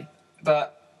 Okay.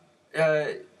 But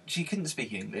she couldn't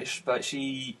speak English, but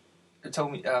she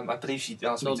told me. I believe she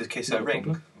asked me to kiss her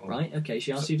ring. Right. Okay.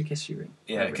 She asked you to kiss your ring.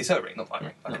 Yeah, kiss her ring, not my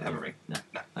ring. I didn't have a ring. No.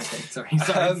 Okay. Sorry.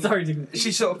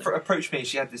 She sort of approached me.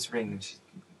 She had this ring, and she.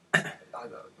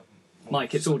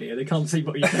 Mike, it's audio. They can't see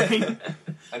what you're saying.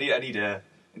 I need a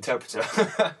interpreter.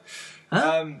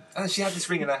 Huh? And she had this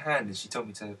ring in her hand, and she told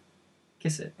me to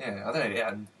kiss it. Yeah, I don't know.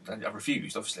 Yeah, and I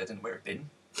refused. Obviously, I didn't know where it'd been.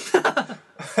 I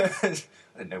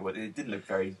didn't know what it didn't look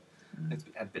very. It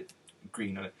had a bit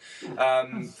green on it.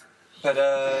 But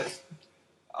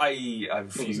I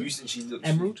refused, and she looked.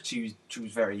 Emerald. She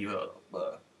was very.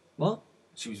 What?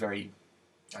 She was very.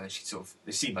 She sort of.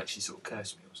 It seemed like she sort of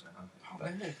cursed me or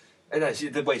something. No,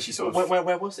 the way she sort of.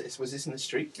 Where was this? Was this in the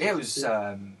street? Yeah, it was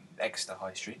Exeter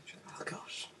High Street. Oh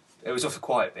gosh. It was off the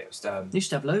quiet bit. It was, they used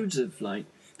to have loads of like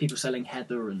people selling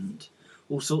heather and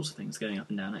all sorts of things going up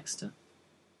and down Exeter.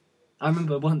 I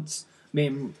remember once me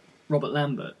and Robert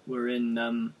Lambert were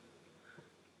in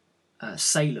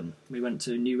Salem. We went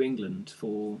to New England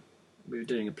we were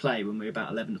doing a play when we were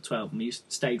about 11 or 12, and we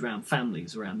stayed around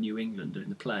families around New England doing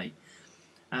the play.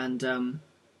 And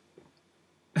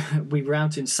we were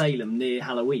out in Salem near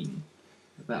Halloween,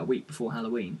 about a week before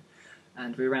Halloween,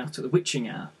 and we were out at the witching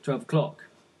hour, 12 o'clock,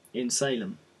 in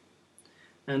Salem.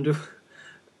 And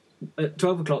at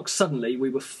 12 o'clock, suddenly we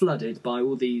were flooded by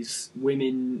all these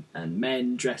women and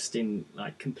men dressed in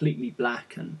like completely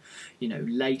black and,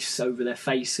 lace over their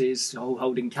faces,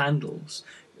 holding candles,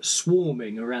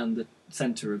 swarming around the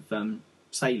centre of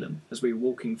Salem as we were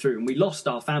walking through. And we lost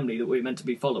our family that we were meant to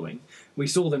be following. We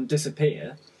saw them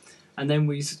disappear. And then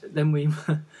we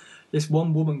this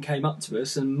one woman came up to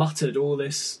us and muttered all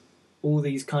these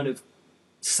kind of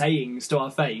sayings to our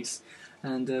face,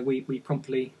 and we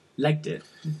promptly legged it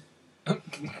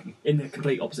in the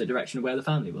complete opposite direction of where the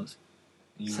family was.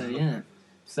 So yeah,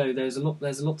 so there's a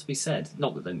lot to be said.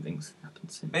 Not that anything's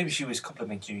happened since. Maybe she was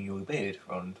complimenting your beard,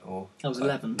 Ron, or I was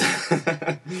 11.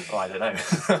 Oh, I don't know.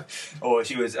 Or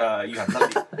she was. You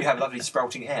have lovely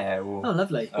sprouting hair. Or oh,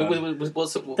 lovely. Don't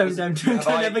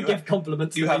ever give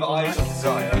compliments. You have eyes of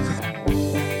desire.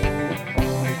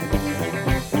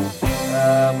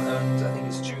 And I think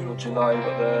it's June or July. We've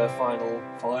got the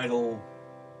final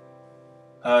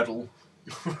hurdle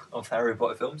of Harry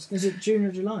Potter films. Is it June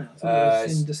or July? I thought it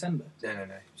was in December. No.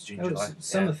 It's June, July. It's a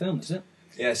summer film, is it?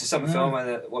 Yeah, it's a summer film,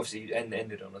 and obviously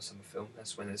ended on a summer film.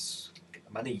 That's when there's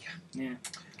money. Yeah,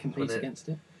 compete against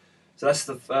it. So that's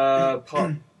the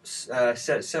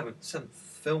seventh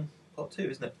film, part 2,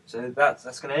 isn't it? So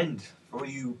that's going to end. For all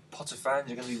you Potter fans,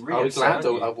 you're going to be really glad,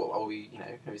 or are we,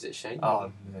 is it a shame?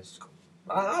 Oh, no, it's cool.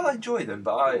 I enjoy them,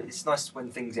 but it's nice when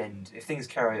things end. If things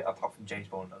carry, apart from James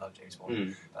Bond, I love James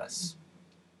Bond. That's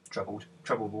troubled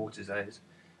waters, that is.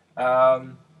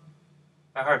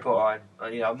 Harry Potter,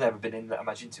 I've never been that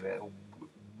much into it. Or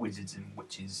wizards and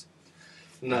witches.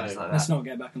 No, like let's not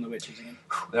get back on the witches again.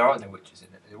 There aren't no witches in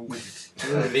it. They're all wizards.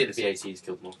 The VATs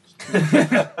killed them all.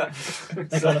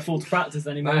 They can't afford to practice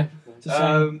anymore.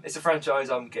 No. It's a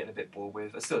franchise I'm getting a bit bored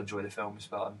with. I still enjoy the films,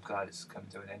 but I'm glad it's coming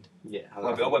to an end. Yeah, I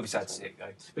won't be sad to see it go.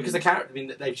 Because the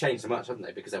character, they've changed so much, haven't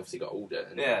they? Because they obviously got older.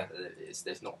 And yeah,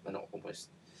 they're not almost.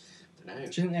 I don't know. Do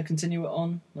you think they'll continue it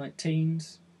on like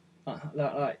teens? Do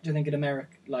you think in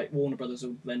America, like Warner Brothers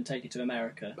will then take it to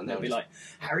America and they'll be like,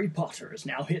 Harry Potter has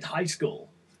now hit high school.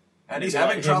 And he's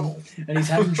having trouble. And he's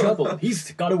having trouble.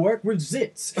 He's got to work with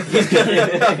zits.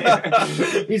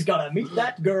 He's got to meet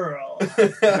that girl.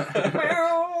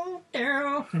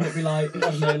 And it'd be like, I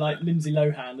don't know, like Lindsay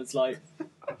Lohan is like,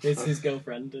 is his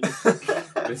girlfriend. And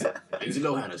Lindsay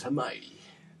Lohan is Hermione.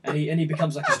 And he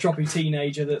becomes like a stroppy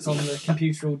teenager that's on the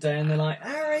computer all day, and they're like,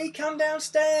 Harry, come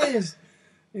downstairs.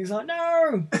 He's like,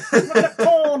 no, look at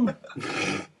porn.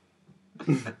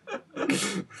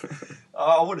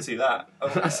 I want to see that.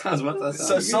 That sounds much.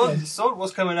 So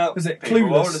what's coming up? Was it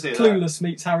Clueless? Clueless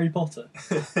meets Harry Potter.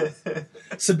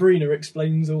 Sabrina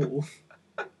explains all.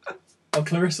 Oh,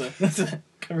 Clarissa. That's it.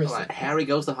 Clarissa. Like, Harry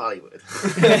goes to Hollywood.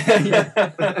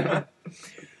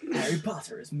 Harry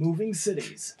Potter is moving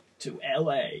cities to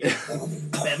LA,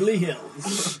 Beverly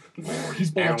Hills.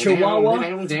 He's bought a Chihuahua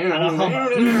and a Hummer.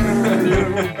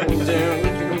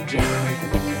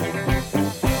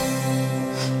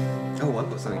 Oh, I've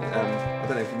got something. I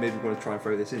don't know if you maybe want to try and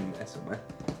throw this in somewhere.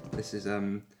 This is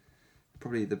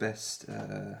probably the best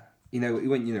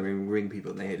when we ring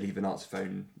people and they leave an answer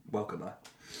phone welcomer.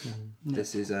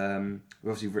 This is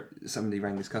obviously somebody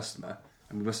rang this customer,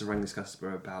 and we must have rang this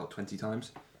customer about 20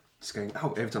 times. Just going,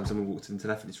 every time someone walked into the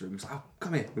telephony's room, it's like,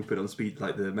 come here. We put it on speed,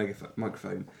 like the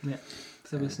microphone. Yeah.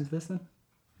 So listen to this then.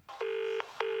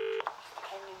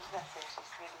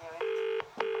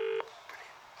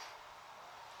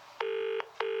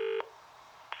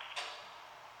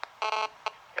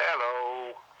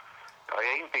 Hello. I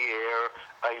ain't here.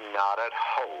 I'm not at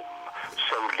home.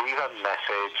 So leave a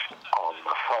message on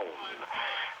the phone.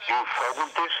 You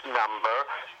phoned this number,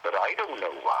 but I don't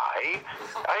know why.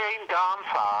 I ain't gone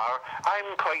far.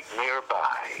 I'm quite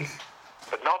nearby.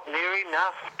 But not near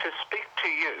enough to speak to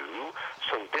you.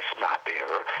 So this, my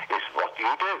dear, is what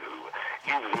you do.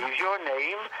 You leave your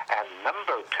name and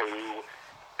number too.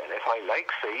 And if I like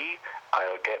see,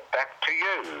 I'll get back to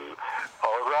you.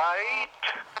 All right?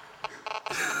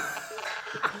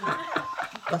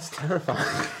 That's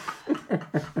terrifying.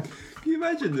 Can you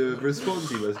imagine the response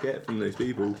you must get from those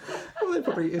people? Well,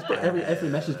 every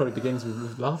message probably begins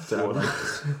with laughter.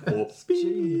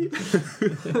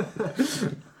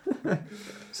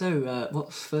 So,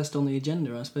 what's first on the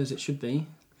agenda? I suppose it should be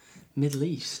Middle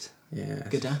East. Yeah.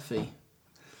 Gaddafi.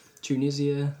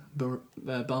 Tunisia,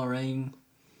 Bahrain,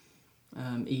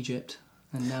 Egypt,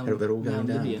 and now they're all going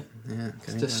down. Libya. Yeah,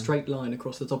 it's a straight line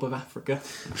across the top of Africa.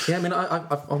 Yeah, I mean,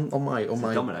 I've on my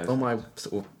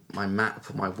sort of my map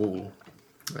on my wall.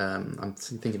 I'm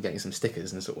thinking of getting some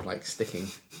stickers and sort of like sticking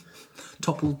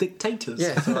Toppled dictators.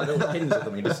 Yeah, so like little pins of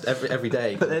them. Just every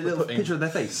day. Put their little picture of their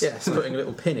face. Yeah, so putting a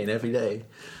little pin in every day.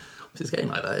 It's a game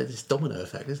like that. It's domino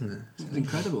effect, isn't it? It's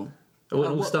incredible. It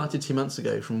all started 2 months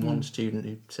ago from one student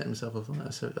who set himself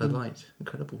afire. So a light,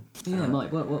 incredible. Yeah,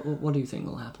 Mike. What do you think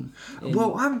will happen?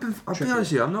 Well, I'll be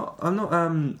honest with you. I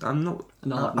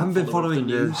haven't been following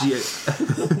the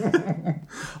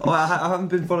I haven't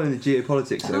been following the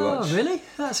geopolitics so much. Oh, really?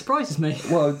 That surprises me.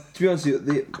 Well, to be honest with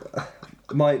you,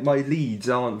 my leads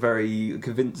aren't very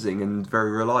convincing and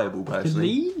very reliable, personally.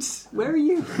 Leads? Where are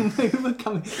you? We're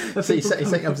coming. So he's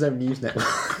setting up his own news network.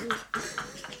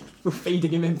 We're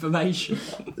feeding him information.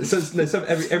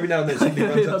 Every now and then somebody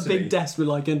runs up to me. A big desk with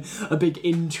like a big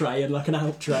in tray and like an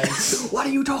out tray. What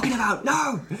are you talking about?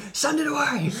 No! Send it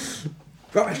away!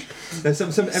 Rubbish!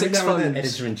 Every now and then,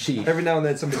 editor-in-chief. Every now and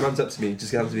then somebody runs up to me and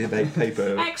just hands me a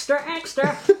paper. Extra!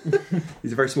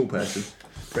 He's a very small person.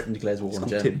 Britain declares war on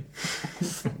Germany.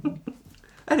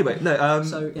 Anyway, no.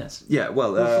 So yes. Yeah.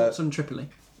 Well. Your thoughts on Tripoli?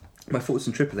 My thoughts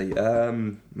on Tripoli.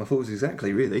 My thoughts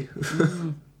exactly, really.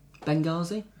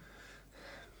 Benghazi.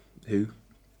 Who?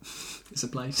 It's a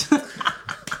place.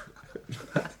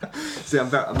 See,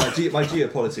 my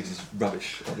geopolitics is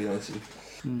rubbish. I'll be honest with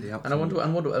you. And I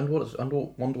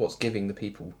wonder what's giving the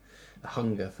people the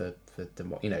hunger for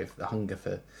the hunger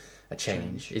for a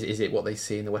change. Is it what they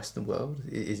see in the Western world?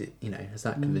 Is it has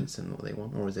that convinced them what they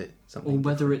want, or is it something? Or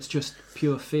whether it's just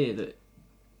pure fear that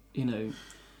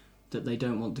that they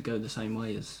don't want to go the same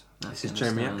way as It's just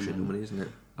chain reaction, normally, isn't it?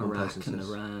 Iraq and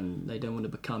Iran. They don't want to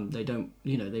become. They don't.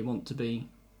 They want to be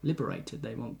liberated.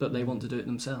 They want to do it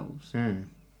themselves. Mm.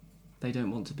 They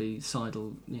don't want to be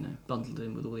bundled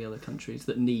in with all the other countries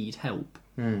that need help.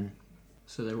 Mm.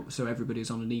 So everybody's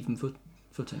on an even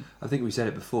footing. I think we said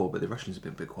it before, but the Russians have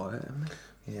been a bit quiet, haven't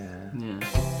they? Yeah.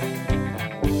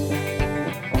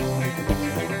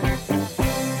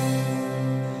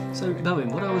 So, Bowen,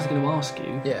 what I was going to ask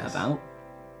you about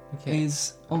Okay.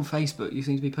 is on Facebook you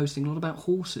seem to be posting a lot about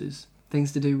horses.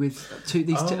 Things to do with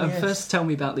Yes. First, tell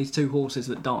me about these 2 horses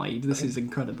that died. This is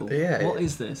incredible. Yeah. What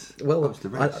is this? Well, the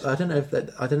race? I don't know if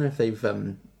they've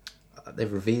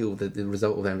revealed the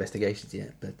result of their investigations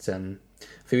yet. But a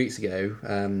few weeks ago,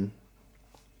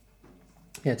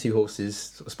 2 horses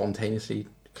sort of spontaneously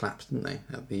collapsed, didn't they?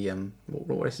 At the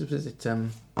what race was it?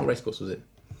 What race course was it?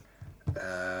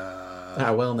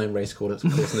 A well-known race course in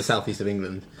the southeast of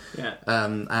England. Yeah.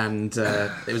 And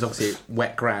it was obviously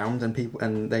wet ground, and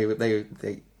they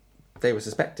were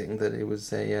suspecting that it was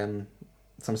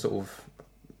some sort of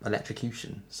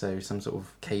electrocution, so some sort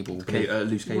of cable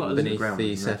loose cable beneath ground,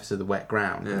 the surface of the wet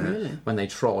ground. Yeah. Really? When they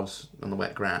trod on the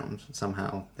wet ground,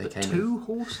 somehow they came. 2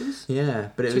 horses? Yeah,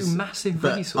 but it 2 was massive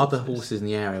but race other horses. horses in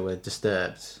the area were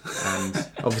disturbed, and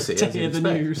obviously To as hear you'd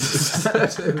the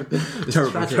expect. news.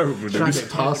 Terrible news. Tragic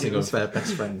passing of their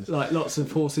best friends. Like lots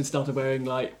of horses started wearing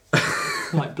like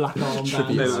black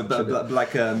armbands. No, black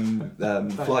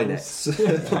fly nets.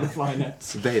 Black fly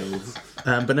nets. Veils.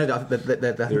 But no,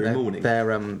 they're in mourning.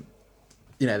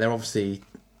 They're obviously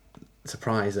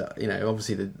surprised that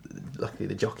obviously luckily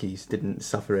the jockeys didn't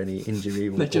suffer any injury.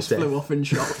 They just flew off in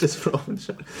shot. And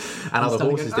other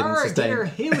horses didn't sustain.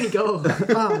 Here we go.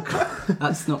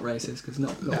 That's not racist because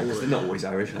not always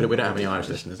Irish. We don't have any Irish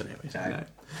listeners anyway. No.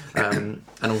 And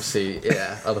obviously,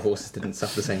 other horses didn't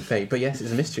suffer the same fate. But yes,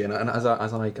 it's a mystery. And as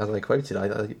I quoted, I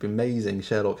think the amazing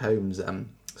Sherlock Holmes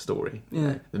story.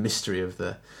 Yeah. The mystery of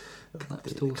the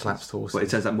collapsed horses. Well, it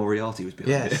turns out Moriarty was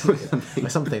behind it.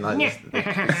 Something like this.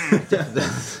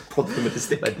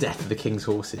 The death of the king's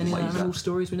horses. Any animal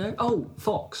stories we know? Oh,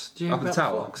 Fox. Do you hear about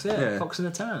Fox? Yeah, Fox in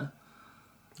the Tower.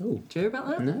 Oh, do you hear about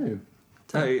that? No.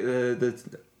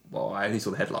 Well, I only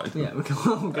saw the headline. Yeah, we'll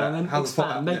go then.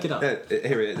 Make it up.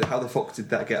 How the fox did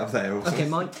that get up there? Okay,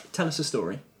 Mike, tell us a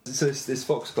story. So this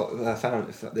fox found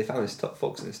this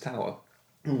fox in this tower.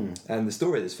 And the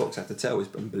story this fox had to tell is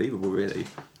unbelievable, really.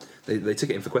 They took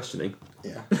it in for questioning.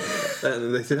 Yeah.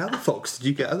 And they said, how the fox did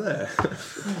you get her there?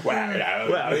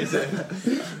 Well, he said,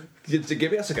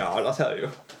 give me a cigar and I'll tell you.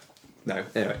 No,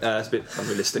 anyway, that's a bit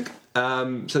unrealistic.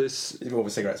 So this... He's more of a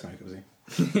cigarette smoker, was he?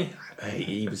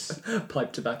 He was...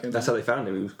 Pipe tobacco. That's how they found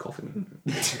him, he was coughing.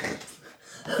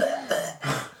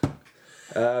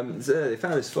 So they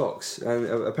found this fox, and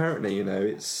apparently,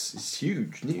 it's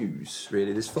huge news,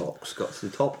 really. This fox got to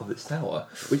the top of its tower,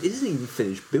 which isn't even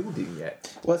finished building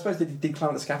yet. Well, I suppose did he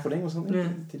climb the scaffolding or something?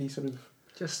 Yeah. Did he sort of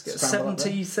just get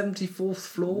 74th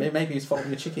floor? Maybe he's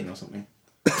following a chicken or something.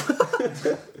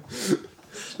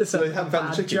 So they haven't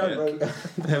found the chicken yet.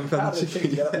 They haven't found the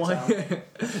chicken yet. Why?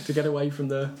 To get away from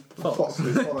the fox. The fox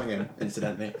was following him,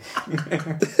 incidentally.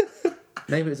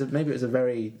 Maybe it was a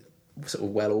very sort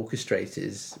of well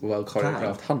orchestrated, well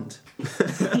choreographed hunt.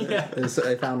 Yeah. So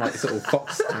they found like sort of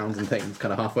fox sounds and things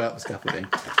kind of halfway up the scaffolding.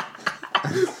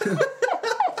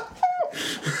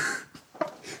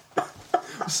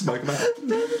 Smoke them out.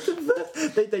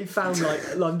 They found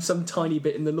like some tiny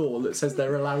bit in the law that says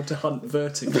they're allowed to hunt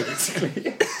vertically.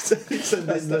 Basically, he said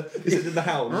in the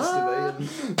hounds,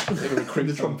 They were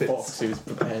recruiting some fox who was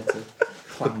prepared to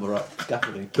clamber up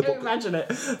scaffolding. Can you imagine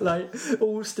it? Like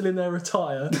all still in their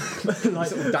attire, like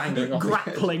sort of dangling off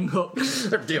grappling hooks.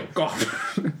 Dear God!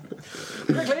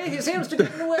 Quickly, he seems to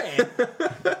get away.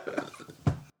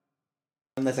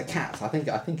 And there's a cat. I think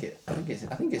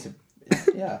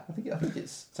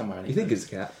it's somewhere in England. You think it's a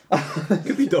cat? It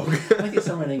could be dog. I think it's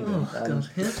somewhere in England.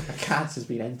 A cat has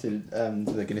been entered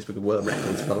to the Guinness Book of World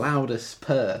Records for the loudest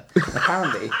purr.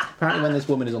 Apparently when this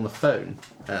woman is on the phone,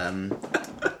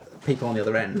 people on the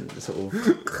other end sort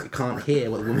of can't hear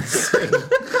what the woman's saying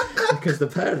because the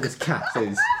purr of this cat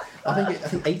is, I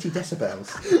think 80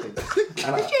 decibels.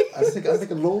 And I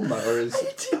think a lawnmower is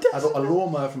a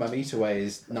lawnmower from a metre away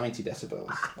is 90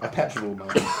 decibels. A petrol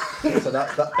lawnmower. So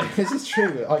that this is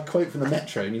true. I quote from the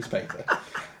Metro newspaper.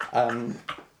 And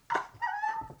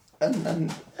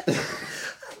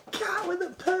cat with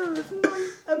a purr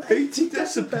of 80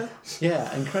 decibels.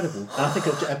 Yeah, incredible. And I think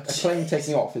a plane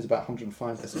taking off is about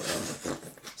 105 decibels.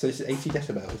 So this is 80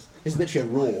 decibels. It's literally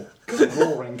a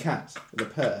roaring cat with a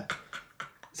purr.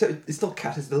 So it's not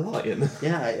cat, it's the lion.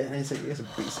 Yeah, and it's a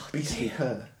beastly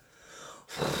purr.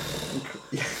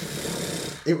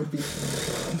 It would be.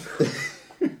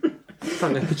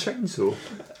 Sound like a chainsaw.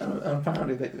 And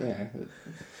apparently,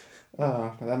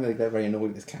 they're very annoyed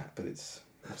with this cat, but it's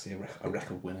obviously a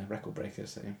record winner, record breaker.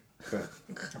 So, but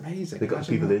amazing. They got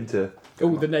people into.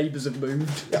 Oh, the neighbours have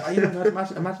moved. Yeah,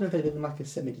 imagine if they live in like a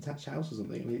semi-detached house or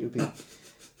something. I mean, it would be.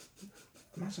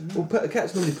 Imagine. Well,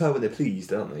 cats normally purr when they're pleased,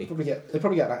 don't they? They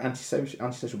probably get like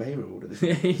antisocial behaviour order.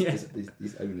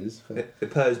 These owners.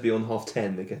 If purrs beyond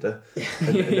 10:30, they get a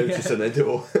notice on their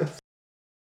door.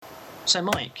 So,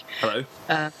 Mike. Hello.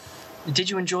 Did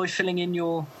you enjoy filling in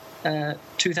your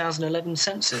 2011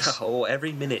 census? Oh,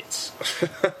 every minute.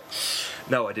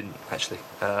 No, I didn't actually.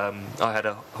 I had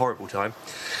a horrible time.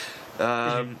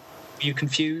 Were you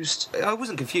confused? I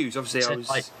wasn't confused. Obviously, I was.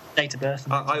 Like date of birth.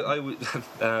 I was.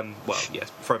 Well, yes.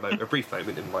 For a brief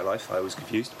moment in my life, I was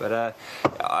confused, but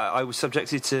I was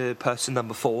subjected to person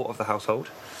number 4 of the household.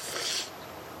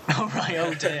 Oh right!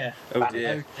 Oh dear! Oh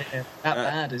dear! That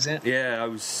bad, is it? Yeah, I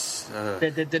was.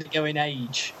 Did it go in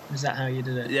age? Was that how you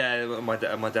did it? Yeah, my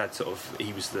dad sort of,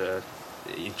 he was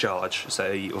in charge,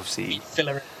 so he obviously.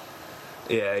 Filler.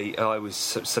 Yeah, I was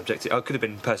subjected. I could have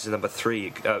been person number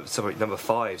 3, number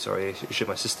 5. Sorry, should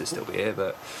my sister still be here?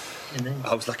 But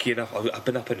I was lucky enough. I've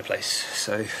been up in the place,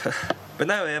 so. But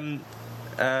no,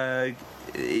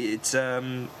 it's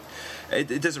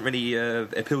It doesn't really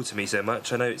appeal to me so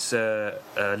much. I know it's a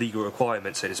legal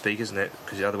requirement, so to speak, isn't it?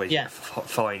 Because otherwise you get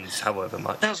fines however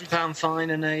much. £1,000 fine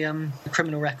and a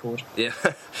criminal record. Yeah,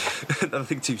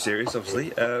 nothing too serious,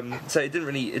 obviously. So it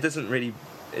doesn't really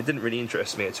it didn't really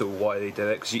interest me at all why they do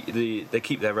it, because they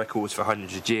keep their records for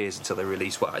hundreds of years until they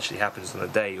release what actually happens on the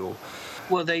day. Or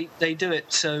well, they do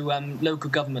it so local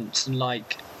governments and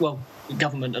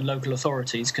government and local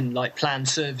authorities can plan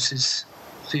services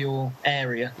for your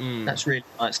area. That's really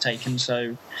why it's taken,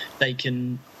 so they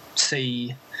can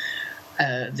see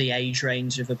the age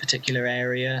range of a particular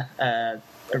area, a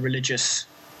religious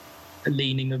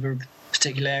leaning of a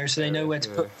particular area, so they know where to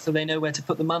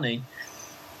put the money.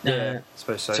 I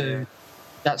suppose so. So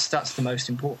that's the most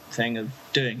important thing of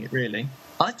doing it, really.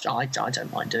 I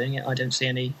don't mind doing it. I don't see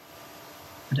any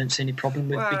problem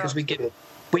with because we give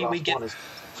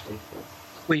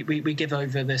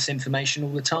over this information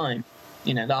all the time.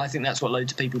 I think that's what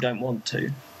loads of people don't want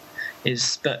to.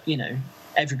 But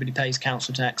everybody pays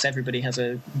council tax. Everybody has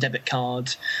a debit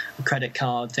card, a credit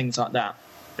card, things like that,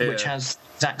 which has the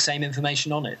exact same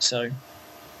information on it. So,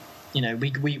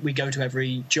 we go to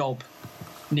every job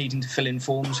needing to fill in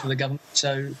forms for the government.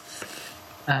 So,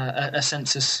 a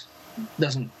census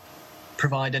doesn't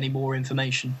provide any more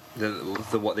information.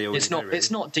 What they already know, really.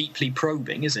 It's not deeply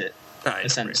probing, is it? No,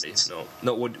 not really. It's not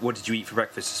what did you eat for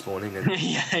breakfast this morning? And,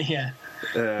 yeah.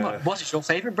 What is your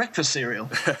favourite breakfast cereal?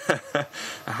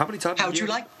 How many times? How do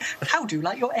you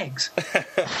like your eggs?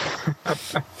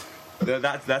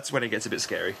 That's when it gets a bit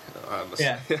scary.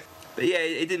 Yeah. But yeah,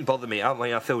 it didn't bother me.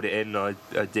 I filled it in. I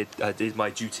did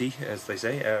my duty, as they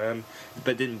say.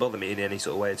 But it didn't bother me in any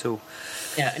sort of way at all.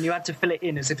 Yeah, and you had to fill it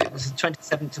in as if it was the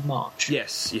 27th of March.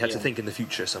 Yes, you had to think in the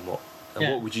future somewhat.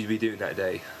 And what would you be doing that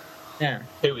day? Yeah.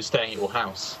 Who was staying at your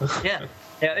house? Yeah.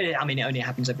 I mean, it only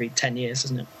happens every 10 years,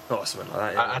 doesn't it? Oh, something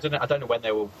like that. Yeah. I don't know when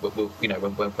they will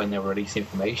when they'll release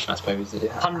information. I suppose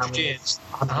 100 years.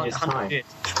 100 years.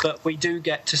 But we do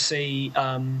get to see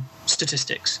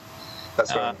statistics.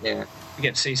 That's right. Yeah. We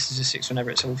get to see statistics whenever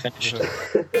it's all finished.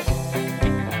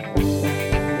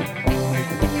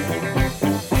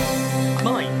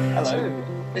 Mine. Hello.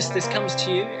 So, this comes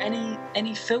to you.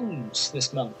 Any films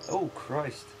this month? Oh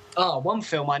Christ. One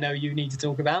film I know you need to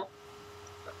talk about.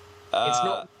 It's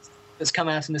not that's come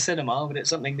out in the cinema, but it's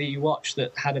something that you watched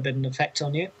that had a bit of an effect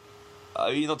on you.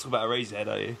 You're not talking about Eraserhead,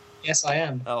 are you? Yes, I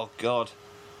am. Oh God,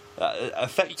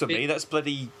 effect on me. That's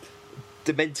bloody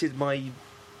demented my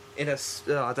inner.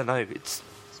 I don't know. It's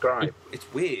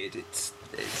weird. It's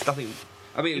nothing.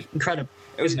 I mean, it's incredible,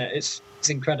 isn't it? It's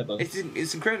incredible.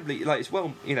 It's incredibly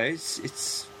it's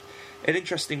it's an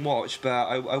interesting watch, but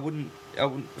I wouldn't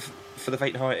for the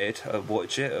faint-hearted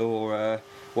watch it or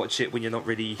watch it when you're not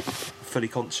really fully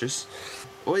conscious.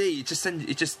 Or you just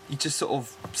sort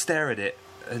of stare at it,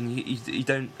 and you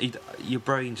don't. Your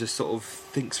brain just sort of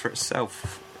thinks for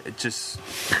itself. It just.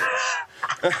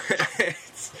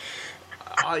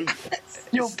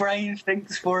 Your brain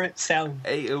thinks for itself.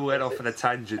 It went off on a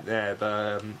tangent there,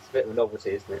 but it's a bit of a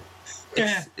novelty, isn't it?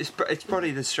 Yeah. It's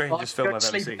probably the strangest film I've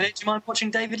ever seen. Do you mind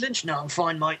watching David Lynch? No, I'm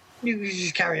fine, mate. You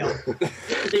just carry on.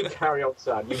 You carry on,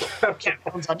 son.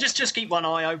 Just keep one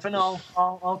eye open.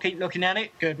 I'll keep looking at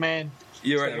it. Good man.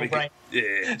 You're right.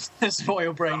 Yeah. That's what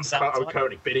your brain sounds like. I'm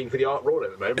currently bidding for the Art Royal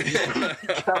at the moment.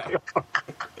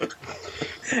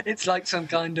 It's like some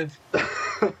kind of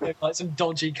like some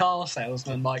dodgy car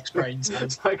salesman. Mike's brain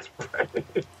sounds. Right,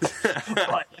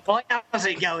 Mike, how's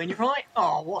it going? You right?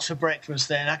 Oh, what's for breakfast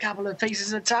then? A couple of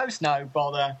pieces of toast? No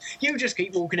bother. You just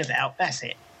keep walking about. That's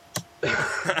it.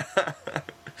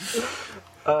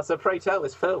 So pray tell,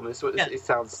 this film. It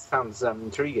sounds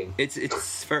intriguing.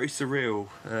 It's very surreal.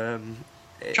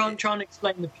 Try and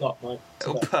explain the plot, Mike.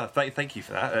 Thank you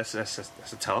for that. That's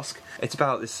a task. It's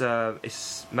about this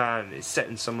man. It's set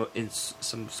in some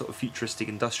sort of futuristic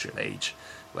industrial age,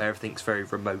 where everything's very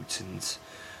remote and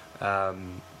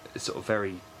it's sort of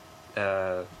very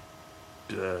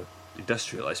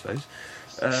industrial, I suppose.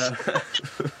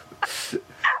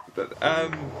 But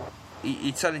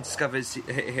he suddenly discovers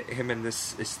him and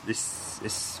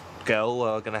this girl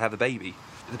are going to have a baby.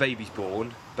 The baby's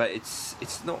born, but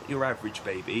it's not your average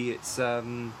baby. It's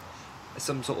some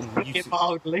sort of mutant.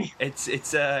 It's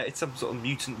some sort of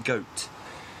mutant goat.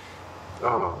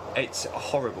 Oh. It's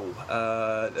horrible.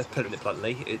 Putting it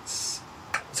bluntly, it's.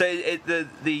 So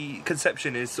the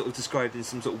conception is sort of described in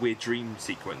some sort of weird dream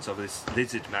sequence of this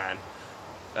lizard man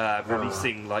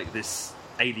releasing like this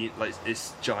alien, like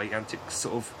this gigantic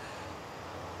sort of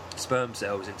sperm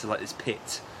cells into like this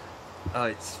pit.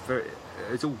 It's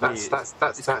all weird.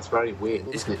 That's very weird.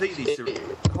 It's completely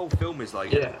surreal. The whole film is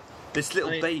like this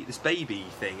little this baby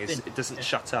thing it doesn't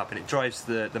shut up, and it drives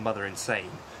the mother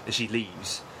insane as she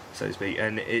leaves, so to speak,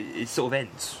 and it sort of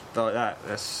ends like that.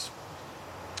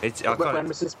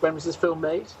 When was this film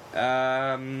made?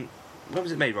 When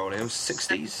was it made, Roland? It was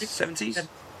 60s, 70s?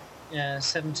 Yeah,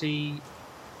 70.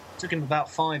 took him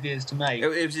about 5 years to make.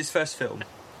 It was his first film.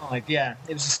 5, yeah.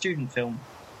 It was a student film.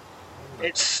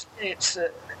 It's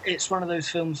one of those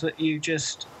films that you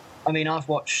just... I mean, I've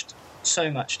watched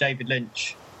so much David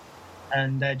Lynch,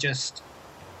 and they're just...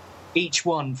 Each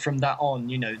one from that on,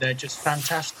 you know, they're just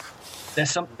fantastic.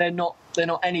 They're not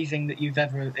anything that you've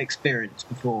ever experienced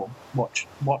before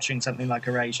watching something like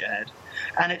Eraserhead.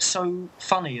 And it's so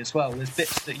funny as well. There's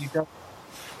bits that you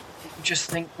just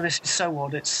think, well, this is so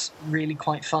odd, it's really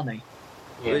quite funny.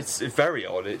 Yeah. It's very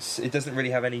odd. It doesn't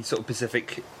really have any sort of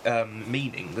specific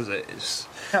meaning, does it?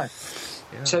 No.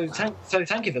 Yeah. So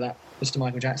thank you for that, Mr.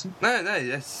 Michael Jackson. No,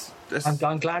 that's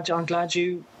I'm glad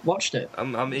you watched it.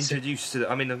 I'm introduced to.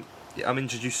 I'm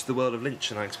introduced to the world of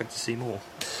Lynch, and I expect to see more.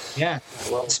 Yeah.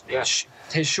 Well, yeah.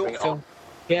 His short film.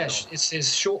 Yeah,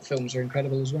 his short films are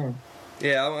incredible as well.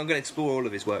 Yeah, I'm going to explore all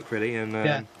of his work really, and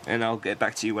I'll get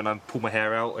back to you when I pull my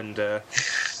hair out and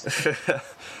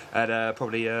and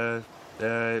probably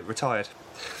retired.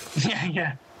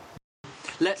 Yeah.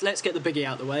 Let's get the biggie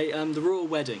out of the way. The royal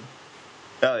wedding.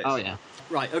 Oh yeah.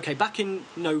 Right. Okay. Back in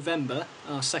November,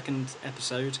 our second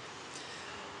episode,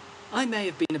 I may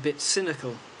have been a bit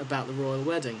cynical about the royal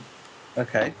wedding.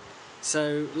 Okay.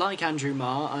 So, like Andrew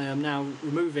Marr, I am now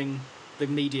removing the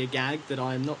media gag that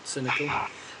I am not cynical,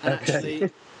 and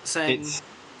actually saying,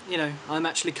 you know, I'm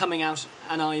actually coming out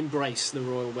and I embrace the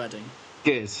royal wedding.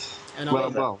 Good. And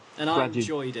I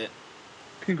enjoyed it.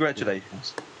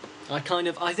 Congratulations. I thought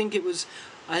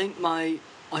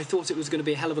it was going to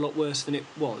be a hell of a lot worse than it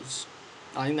was.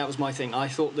 I think that was my thing. I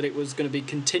thought that it was going to be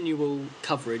continual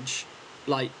coverage,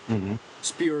 like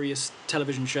spurious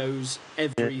television shows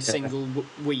every single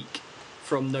week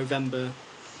from November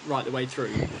right the way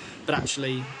through. But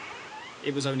actually,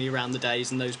 it was only around the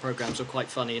days, and those programmes were quite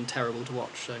funny and terrible to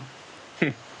watch. So,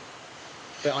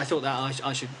 but I thought that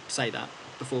I should say that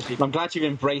before people. I'm glad you've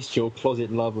embraced your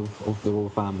closet love of the royal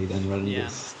family. Then, really, yeah.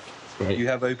 It's great. You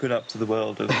have opened up to the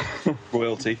world of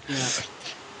royalty. Yeah.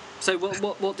 So,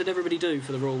 what did everybody do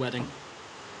for the royal wedding?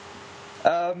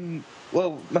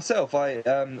 Well, myself, I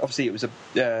obviously it was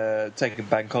a taken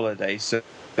bank holiday, so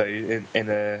in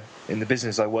the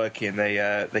business I work in,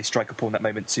 they strike upon that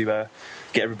moment to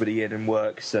get everybody in and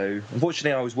work. So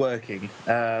unfortunately, I was working,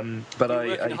 but you were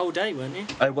working the whole day, weren't you?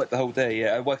 I worked the whole day.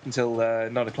 Yeah, I worked until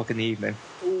 9:00 in the evening.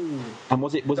 Ooh. And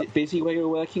was it busy where you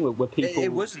were working? Were people? It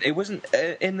wasn't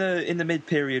in the mid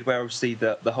period where obviously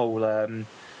the whole.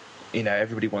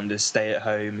 Everybody wanted to stay at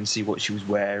home and see what she was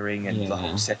wearing, and the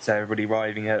whole set, everybody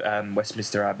arriving at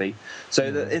Westminster Abbey. So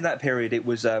in that period, it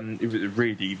was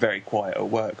really very quiet at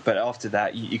work. But after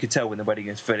that, you could tell when the wedding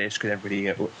is finished because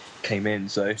everybody came in.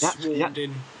 So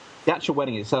the actual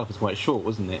wedding itself was quite short,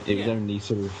 wasn't it? It was only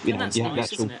sort of that's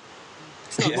nice, isn't it?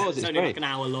 It's only like an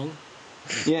hour long.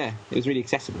 Yeah, it was really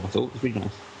accessible. I thought it was really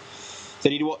nice. So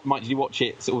did you watch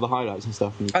it, all the highlights and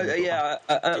stuff? Did you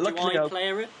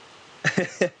iPlayer it?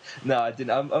 No, I didn't.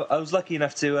 I was lucky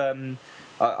enough to.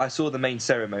 I saw the main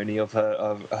ceremony of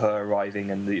her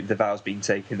arriving and the vows being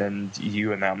taken, and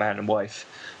you are now man and wife.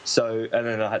 So, and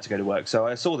then I had to go to work. So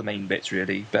I saw the main bits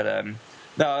really, but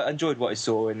no, I enjoyed what I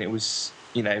saw, and it was,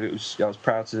 I was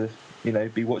proud to,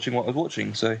 be watching what I was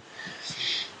watching. So.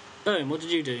 Boom. What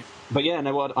did you do? But yeah,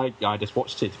 no, I just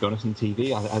watched it, to be honest, on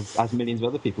TV, as millions of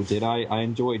other people did. I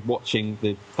enjoyed watching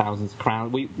the thousands of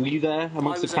crowd. Were you there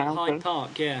amongst the crowd? I was at Hyde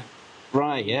Park, yeah.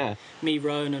 Right, yeah. Me,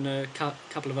 Rowan, and a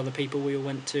couple of other people, we all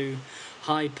went to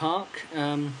Hyde Park.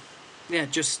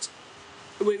 It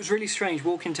was really strange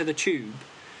walking to the Tube,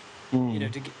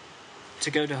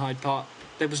 to go to Hyde Park.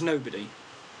 There was nobody.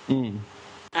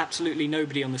 Absolutely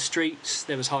nobody on the streets.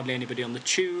 There was hardly anybody on the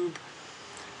Tube.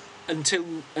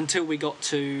 Until we got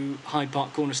to Hyde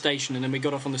Park Corner Station, and then we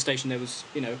got off on the station. There was,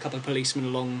 a couple of policemen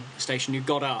along the station who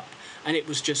got up, and it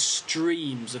was just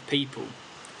streams of people,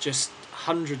 just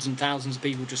hundreds and thousands of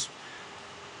people just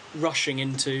rushing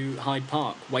into Hyde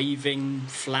Park, waving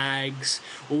flags,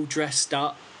 all dressed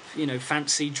up,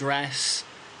 fancy dress,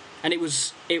 and it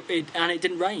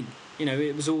didn't rain.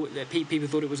 It was all people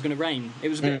thought it was going to rain. It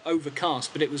was a bit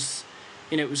overcast, but it was.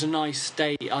 It was a nice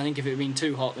day. I think if it had been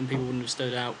too hot, then people wouldn't have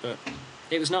stood out. But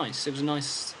it was nice. It was a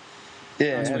nice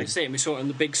way to see it. And we saw it on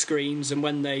the big screens. And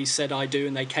when they said "I do,"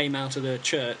 and they came out of the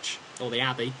church or the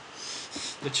abbey,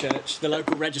 the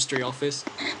local registry office.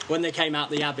 When they came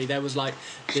out the abbey, there was like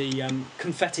the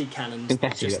confetti cannons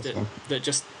that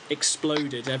just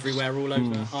exploded everywhere all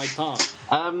over Hyde Park.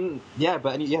 I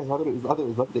thought it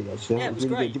was lovely actually. Yeah, it was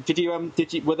really great. Good.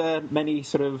 Did you? Were there many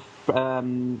sort of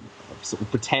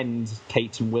pretend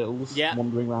Kate and Wills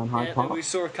wandering around Hyde Park? We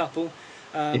saw a couple,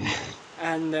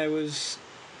 and there were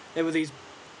these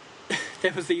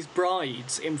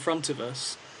brides in front of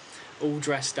us. all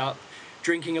dressed up,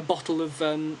 drinking a bottle of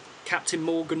Captain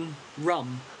Morgan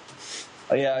rum.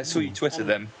 Oh yeah, I saw you Twitter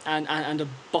them. And a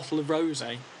bottle of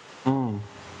rosé.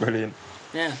 Brilliant.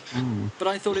 Yeah. But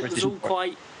I thought it was all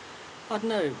quite... I don't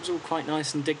know. It was all quite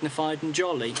nice and dignified and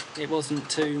jolly. It wasn't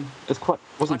too.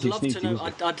 Wasn't too snooty, was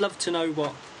it? I'd love to know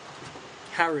what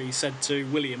Harry said to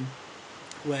William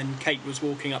when Kate was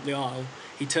walking up the aisle.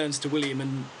 He turns to William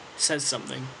and says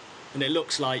something, and it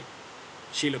looks like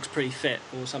she looks pretty fit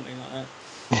or something like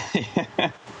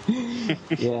that.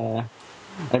 Yeah.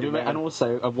 And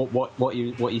also what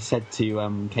you said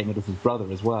to Kate Middleton's brother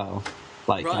as well,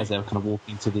 like as they were kind of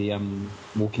walking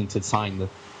to sign the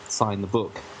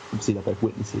book. Obviously, they're both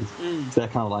witnesses. So they're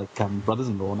kind of like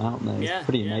brothers-in-law now, aren't they? It's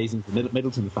pretty amazing. The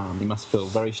Middleton family must feel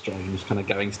very strange, kind of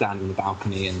standing on the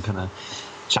balcony and kind of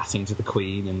chatting to the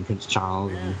Queen and Prince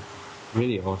Charles. And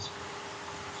really odd.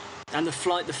 And the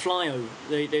fly past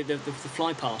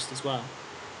as well.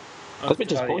 I was a bit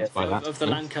disappointed by that. Of the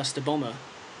Lancaster bomber.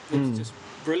 It's just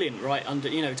brilliant, right under,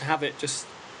 to have it just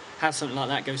have something like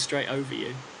that go straight over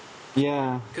you.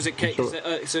 Yeah.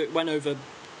 Because it went over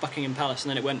Buckingham Palace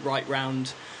and then it went right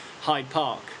round Hyde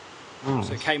Park. Oh.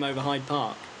 So it came over Hyde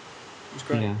Park. It was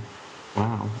great. Yeah.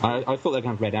 Wow. I thought they'd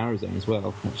have red arrows in as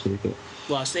well, actually. But...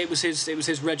 Well, it was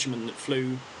his regiment that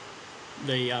flew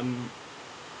the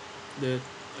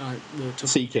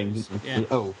Sea King. Yeah.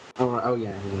 Oh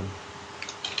yeah.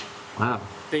 Wow.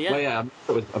 But yeah. Well, yeah.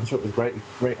 I'm sure it was great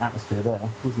atmosphere there,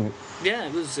 wasn't it? Yeah,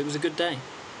 it was a good day.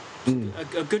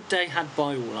 A good day had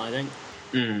by all, I think.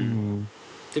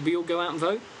 Did we all go out and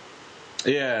vote?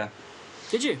 Yeah.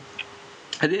 Did you?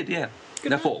 I did, yeah.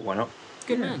 Good I thought, why not?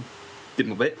 Good man. Did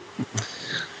my bit.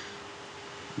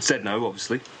 Said no,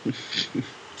 obviously.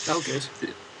 Oh, good.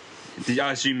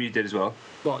 I assume you did as well?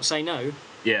 What, say no?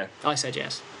 Yeah. I said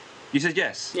yes. You said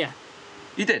yes? Yeah.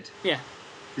 You did? Yeah.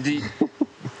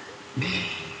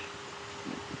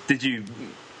 Did you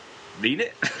mean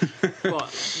it?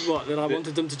 What, that I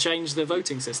wanted them to change the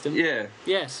voting system? Yeah.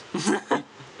 Yes.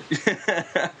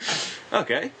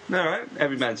 Okay, all right.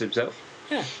 Every man to himself.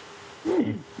 Yeah.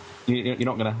 You're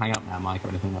not going to hang up now, Mike, or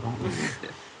anything like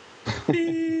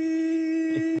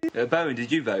that? Bowen,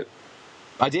 did you vote?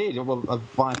 I did. Well,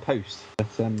 via post,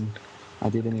 but I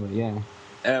did anyway. Yeah.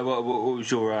 What was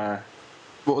your?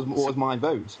 What was my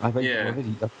vote? I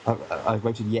voted. I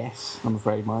voted yes. I'm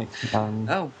afraid, Mike.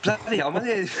 Oh bloody hell!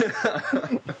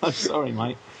 I'm sorry,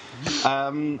 Mike.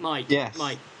 Mike. Yes.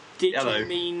 Mike. Did Hello. you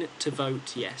mean to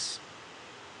vote yes?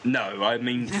 No, I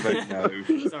mean to vote no.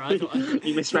 Sorry, I thought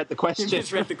you misread the question. You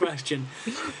misread the question.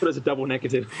 But it's a double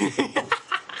negative.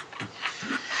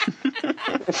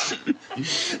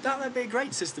 That would be a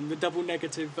great system, the double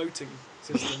negative voting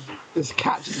system. Just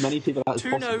catch as many people as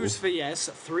possible. 2 no's for yes,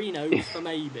 3 no's for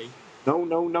maybe. No.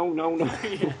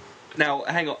 Yeah. Now,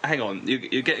 hang on.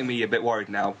 You're getting me a bit worried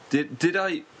now. Did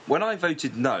I? When I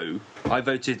voted no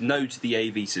to the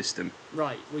AV system.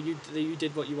 Right. Well, you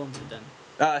did what you wanted then.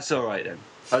 That's all right then.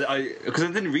 Because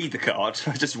I didn't read the card.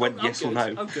 I just went yes or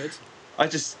no. Oh, good.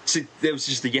 There was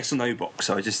just a yes or no box,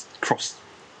 so I just crossed.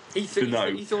 He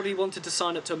thought he wanted to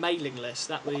sign up to a mailing list.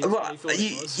 That was what he thought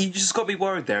it was. You just got to be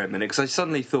worried there a minute, because I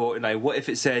suddenly thought, what if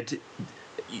it said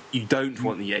you don't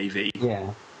want the AV?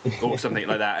 Yeah. Or something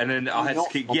like that, and then I had to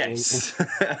click yes.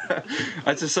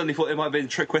 I just suddenly thought there might have been a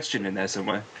trick question in there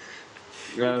somewhere.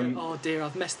 Oh dear,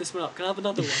 I've messed this one up. Can I have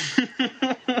another one?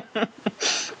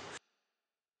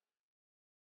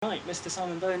 Right, Mr.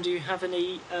 Simon Bowen, do you have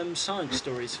any science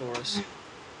stories for us?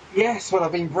 Yes, well,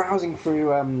 I've been browsing through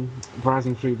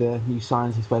the New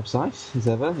Scientist website as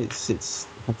ever. It's a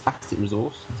fantastic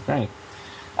resource. It's great.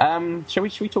 Shall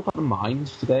we talk about the mind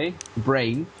today? The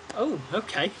brain. Oh,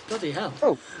 okay. Bloody hell.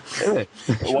 Oh, do it.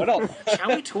 Why not?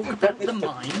 Shall we talk about the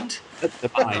mind?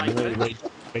 The mind. Very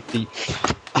deep.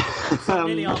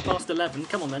 Nearly 11:30.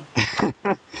 Come on then.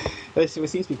 There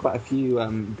seems to be quite a few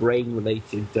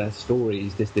brain-related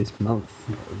stories this month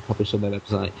published on their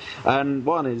website. And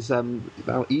one is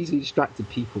about easily distracted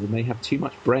people who may have too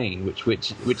much brain, which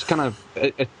kind of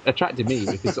attracted me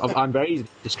because I'm very easily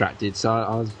distracted.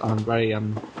 So I'm very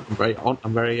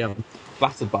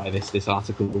flattered by this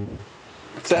article.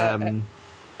 So, hang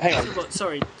on.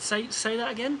 Sorry, say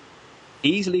that again.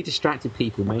 Easily distracted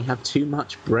people may have too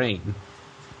much brain.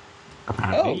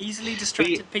 Apparently. Easily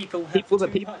distracted people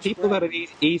that are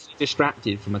easily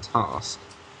distracted from a task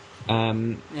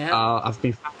have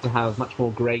been found to have much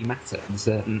more grey matter in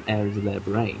certain areas of their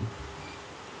brain.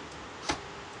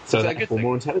 So therefore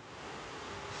more intelligent.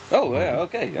 Oh yeah,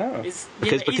 okay, yeah.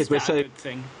 Because we're so. A good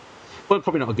thing? Well,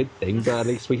 probably not a good thing, but at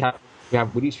least we have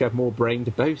more brain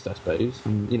to boast, I suppose.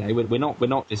 And we're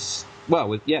not just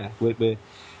we're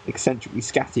eccentrically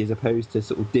scatty as opposed to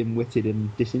sort of dim-witted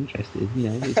and disinterested. You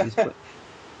know, it's quite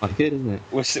good, isn't it?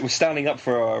 We're standing up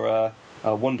for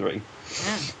our wandering.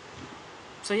 Yeah.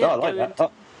 So yeah, I like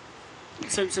that.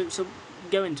 So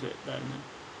go into it then.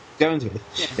 Go into it.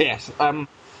 Yeah. Yes.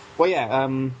 Well, yeah.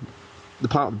 The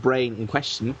part of the brain in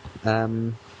question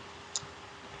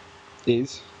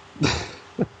is. Yeah.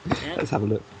 Let's have a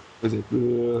look. Was it?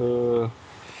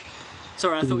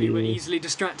 Sorry, I thought you were easily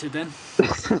distracted then.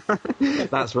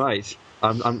 That's right.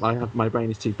 My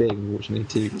brain is too big,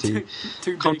 unfortunately, to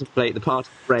too contemplate the part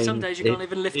of the brain. Some days you can't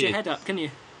even lift your head up, can you?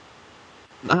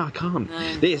 No, I can't.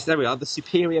 No. There we are. The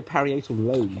superior parietal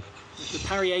lobe. The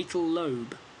parietal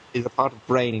lobe is a part of the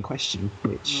brain in question,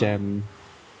 which where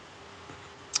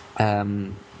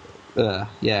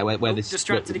this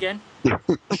distracted again. Where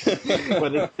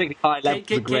the particularly high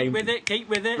levels of brain. Keep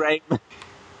with it. Brain.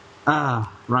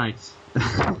 Right.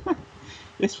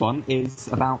 This one is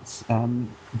about not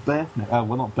birth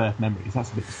memories.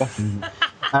 That's a bit disgusting,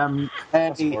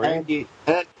 isn't it?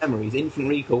 Early memories, infant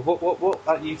recall. What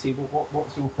at you two?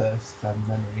 What's your first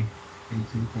memory? Do you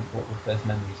think what your first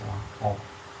memories are?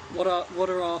 What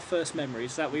are our first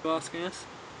memories? Is that what you're asking us?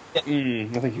 I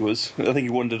think he was. I think he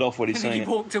wandered off when he's saying he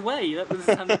walked away. That was,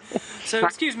 so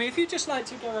excuse me, if you'd just like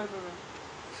to go over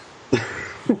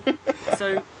and...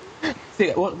 So...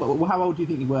 how old do you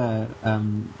think you were?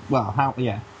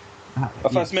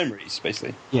 First memories,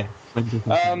 basically. Yeah.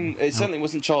 It certainly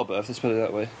wasn't childbirth, let's put it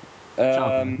that way.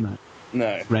 Childbirth,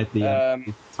 no. Read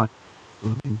the...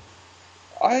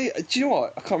 do you know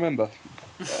what? I can't remember.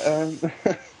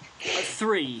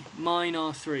 3. Mine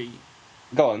are 3.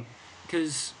 Go on.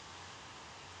 Because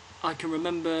I can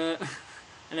remember,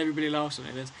 and everybody laughs at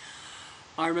me this,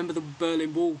 I remember the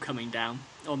Berlin Wall coming down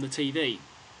on the TV.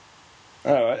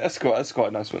 Alright, that's quite a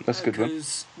nice one. That's a good one.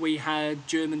 Because we had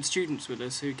German students with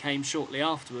us who came shortly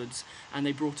afterwards, and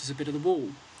they brought us a bit of the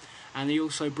wall. And they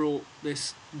also brought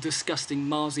this disgusting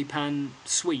marzipan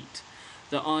sweet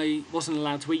that I wasn't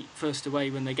allowed to eat first away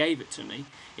when they gave it to me.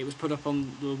 It was put up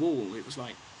on the wall. It was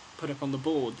like put up on the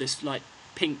board, this like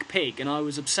pink pig, and I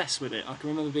was obsessed with it. I can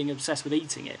remember being obsessed with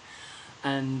eating it.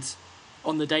 And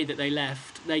on the day that they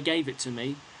left, they gave it to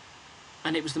me,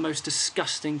 and it was the most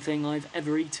disgusting thing I've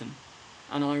ever eaten.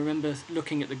 And I remember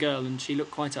looking at the girl, and she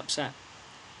looked quite upset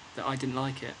that I didn't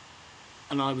like it.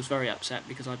 And I was very upset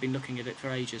because I'd been looking at it for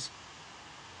ages.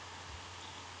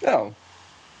 Oh.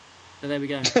 So there we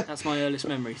go. That's my earliest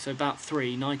memory. So about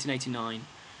 1989.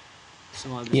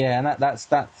 So I was... Yeah, and that's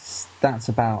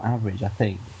about average, I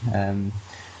think.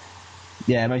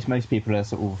 Most people are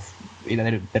sort of, they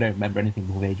don't remember anything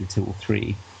before the age of 2 or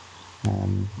 3.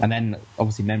 And then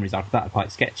obviously memories after that are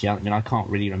quite sketchy. I mean, I can't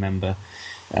really remember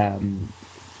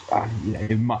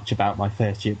much about my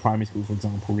first year at primary school, for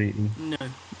example. Really.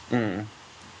 No.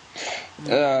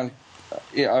 I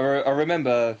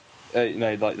remember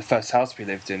like the first house we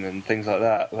lived in and things like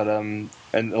that. But and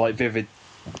like vivid,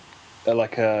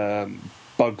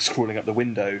 bugs crawling up the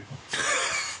window.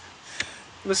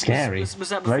 Scary. Was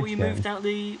that before you moved out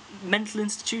the mental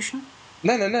institution?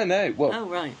 No. Well, oh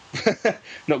right.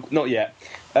 not yet.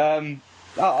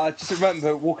 I just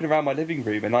remember walking around my living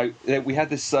room, and we had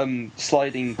this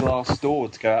sliding glass door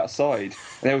to go outside, and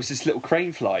there was this little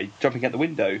crane fly jumping out the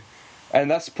window, and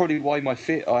that's probably why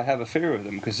I have a fear of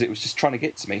them, because it was just trying to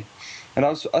get to me, and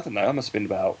I don't know, I must have been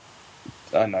about,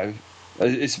 I don't know,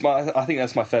 I think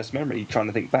that's my first memory, trying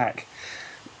to think back,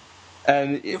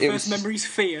 and your first memory's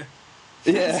fear.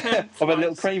 Yeah, of a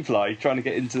little crane fly trying to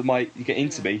get into me,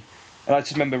 and I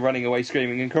just remember running away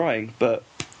screaming and crying, but.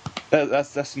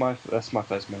 That's my first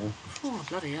memory. Oh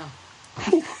bloody hell!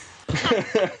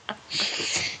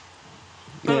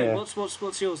 Yeah.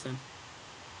 What's yours then?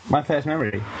 My first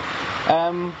memory.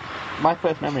 My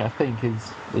first memory, I think,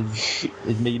 is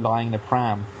me lying in a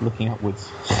pram looking upwards.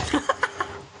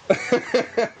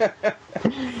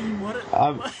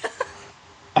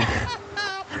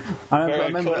 I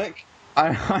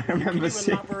remember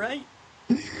seeing.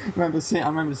 I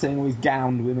remember seeing all these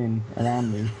gowned women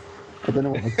around me. I don't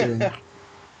know what I was doing.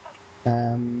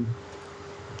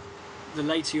 The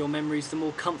later your memories, the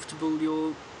more comfortable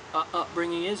your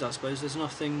upbringing is, I suppose. There's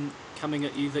nothing coming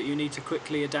at you that you need to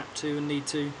quickly adapt to and need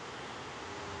to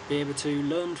be able to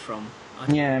learn from.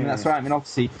 That's right. I mean,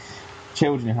 obviously,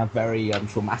 children who have very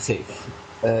traumatic,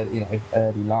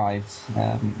 early lives,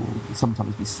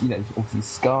 sometimes be, obviously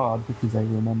scarred because they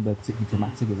remember particularly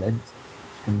traumatic events.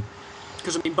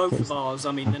 Because both of ours,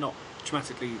 they're not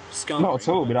traumatically scarring. Not at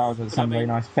all, but ours has some very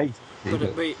nice face.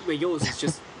 But yours is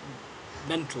just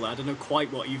mental. I don't know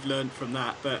quite what you've learned from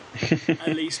that, but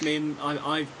at least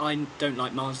I don't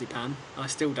like marzipan. I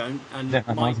still don't, and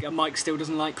Mike still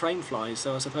doesn't like crane flies.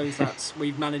 So I suppose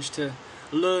we've managed to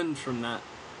learn from that.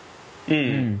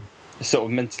 It's sort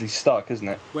of mentally stuck, isn't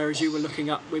it? Whereas you were looking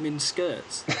up women's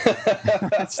skirts.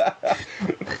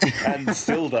 And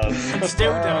still does. And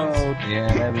still does.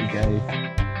 Yeah, there we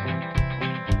go.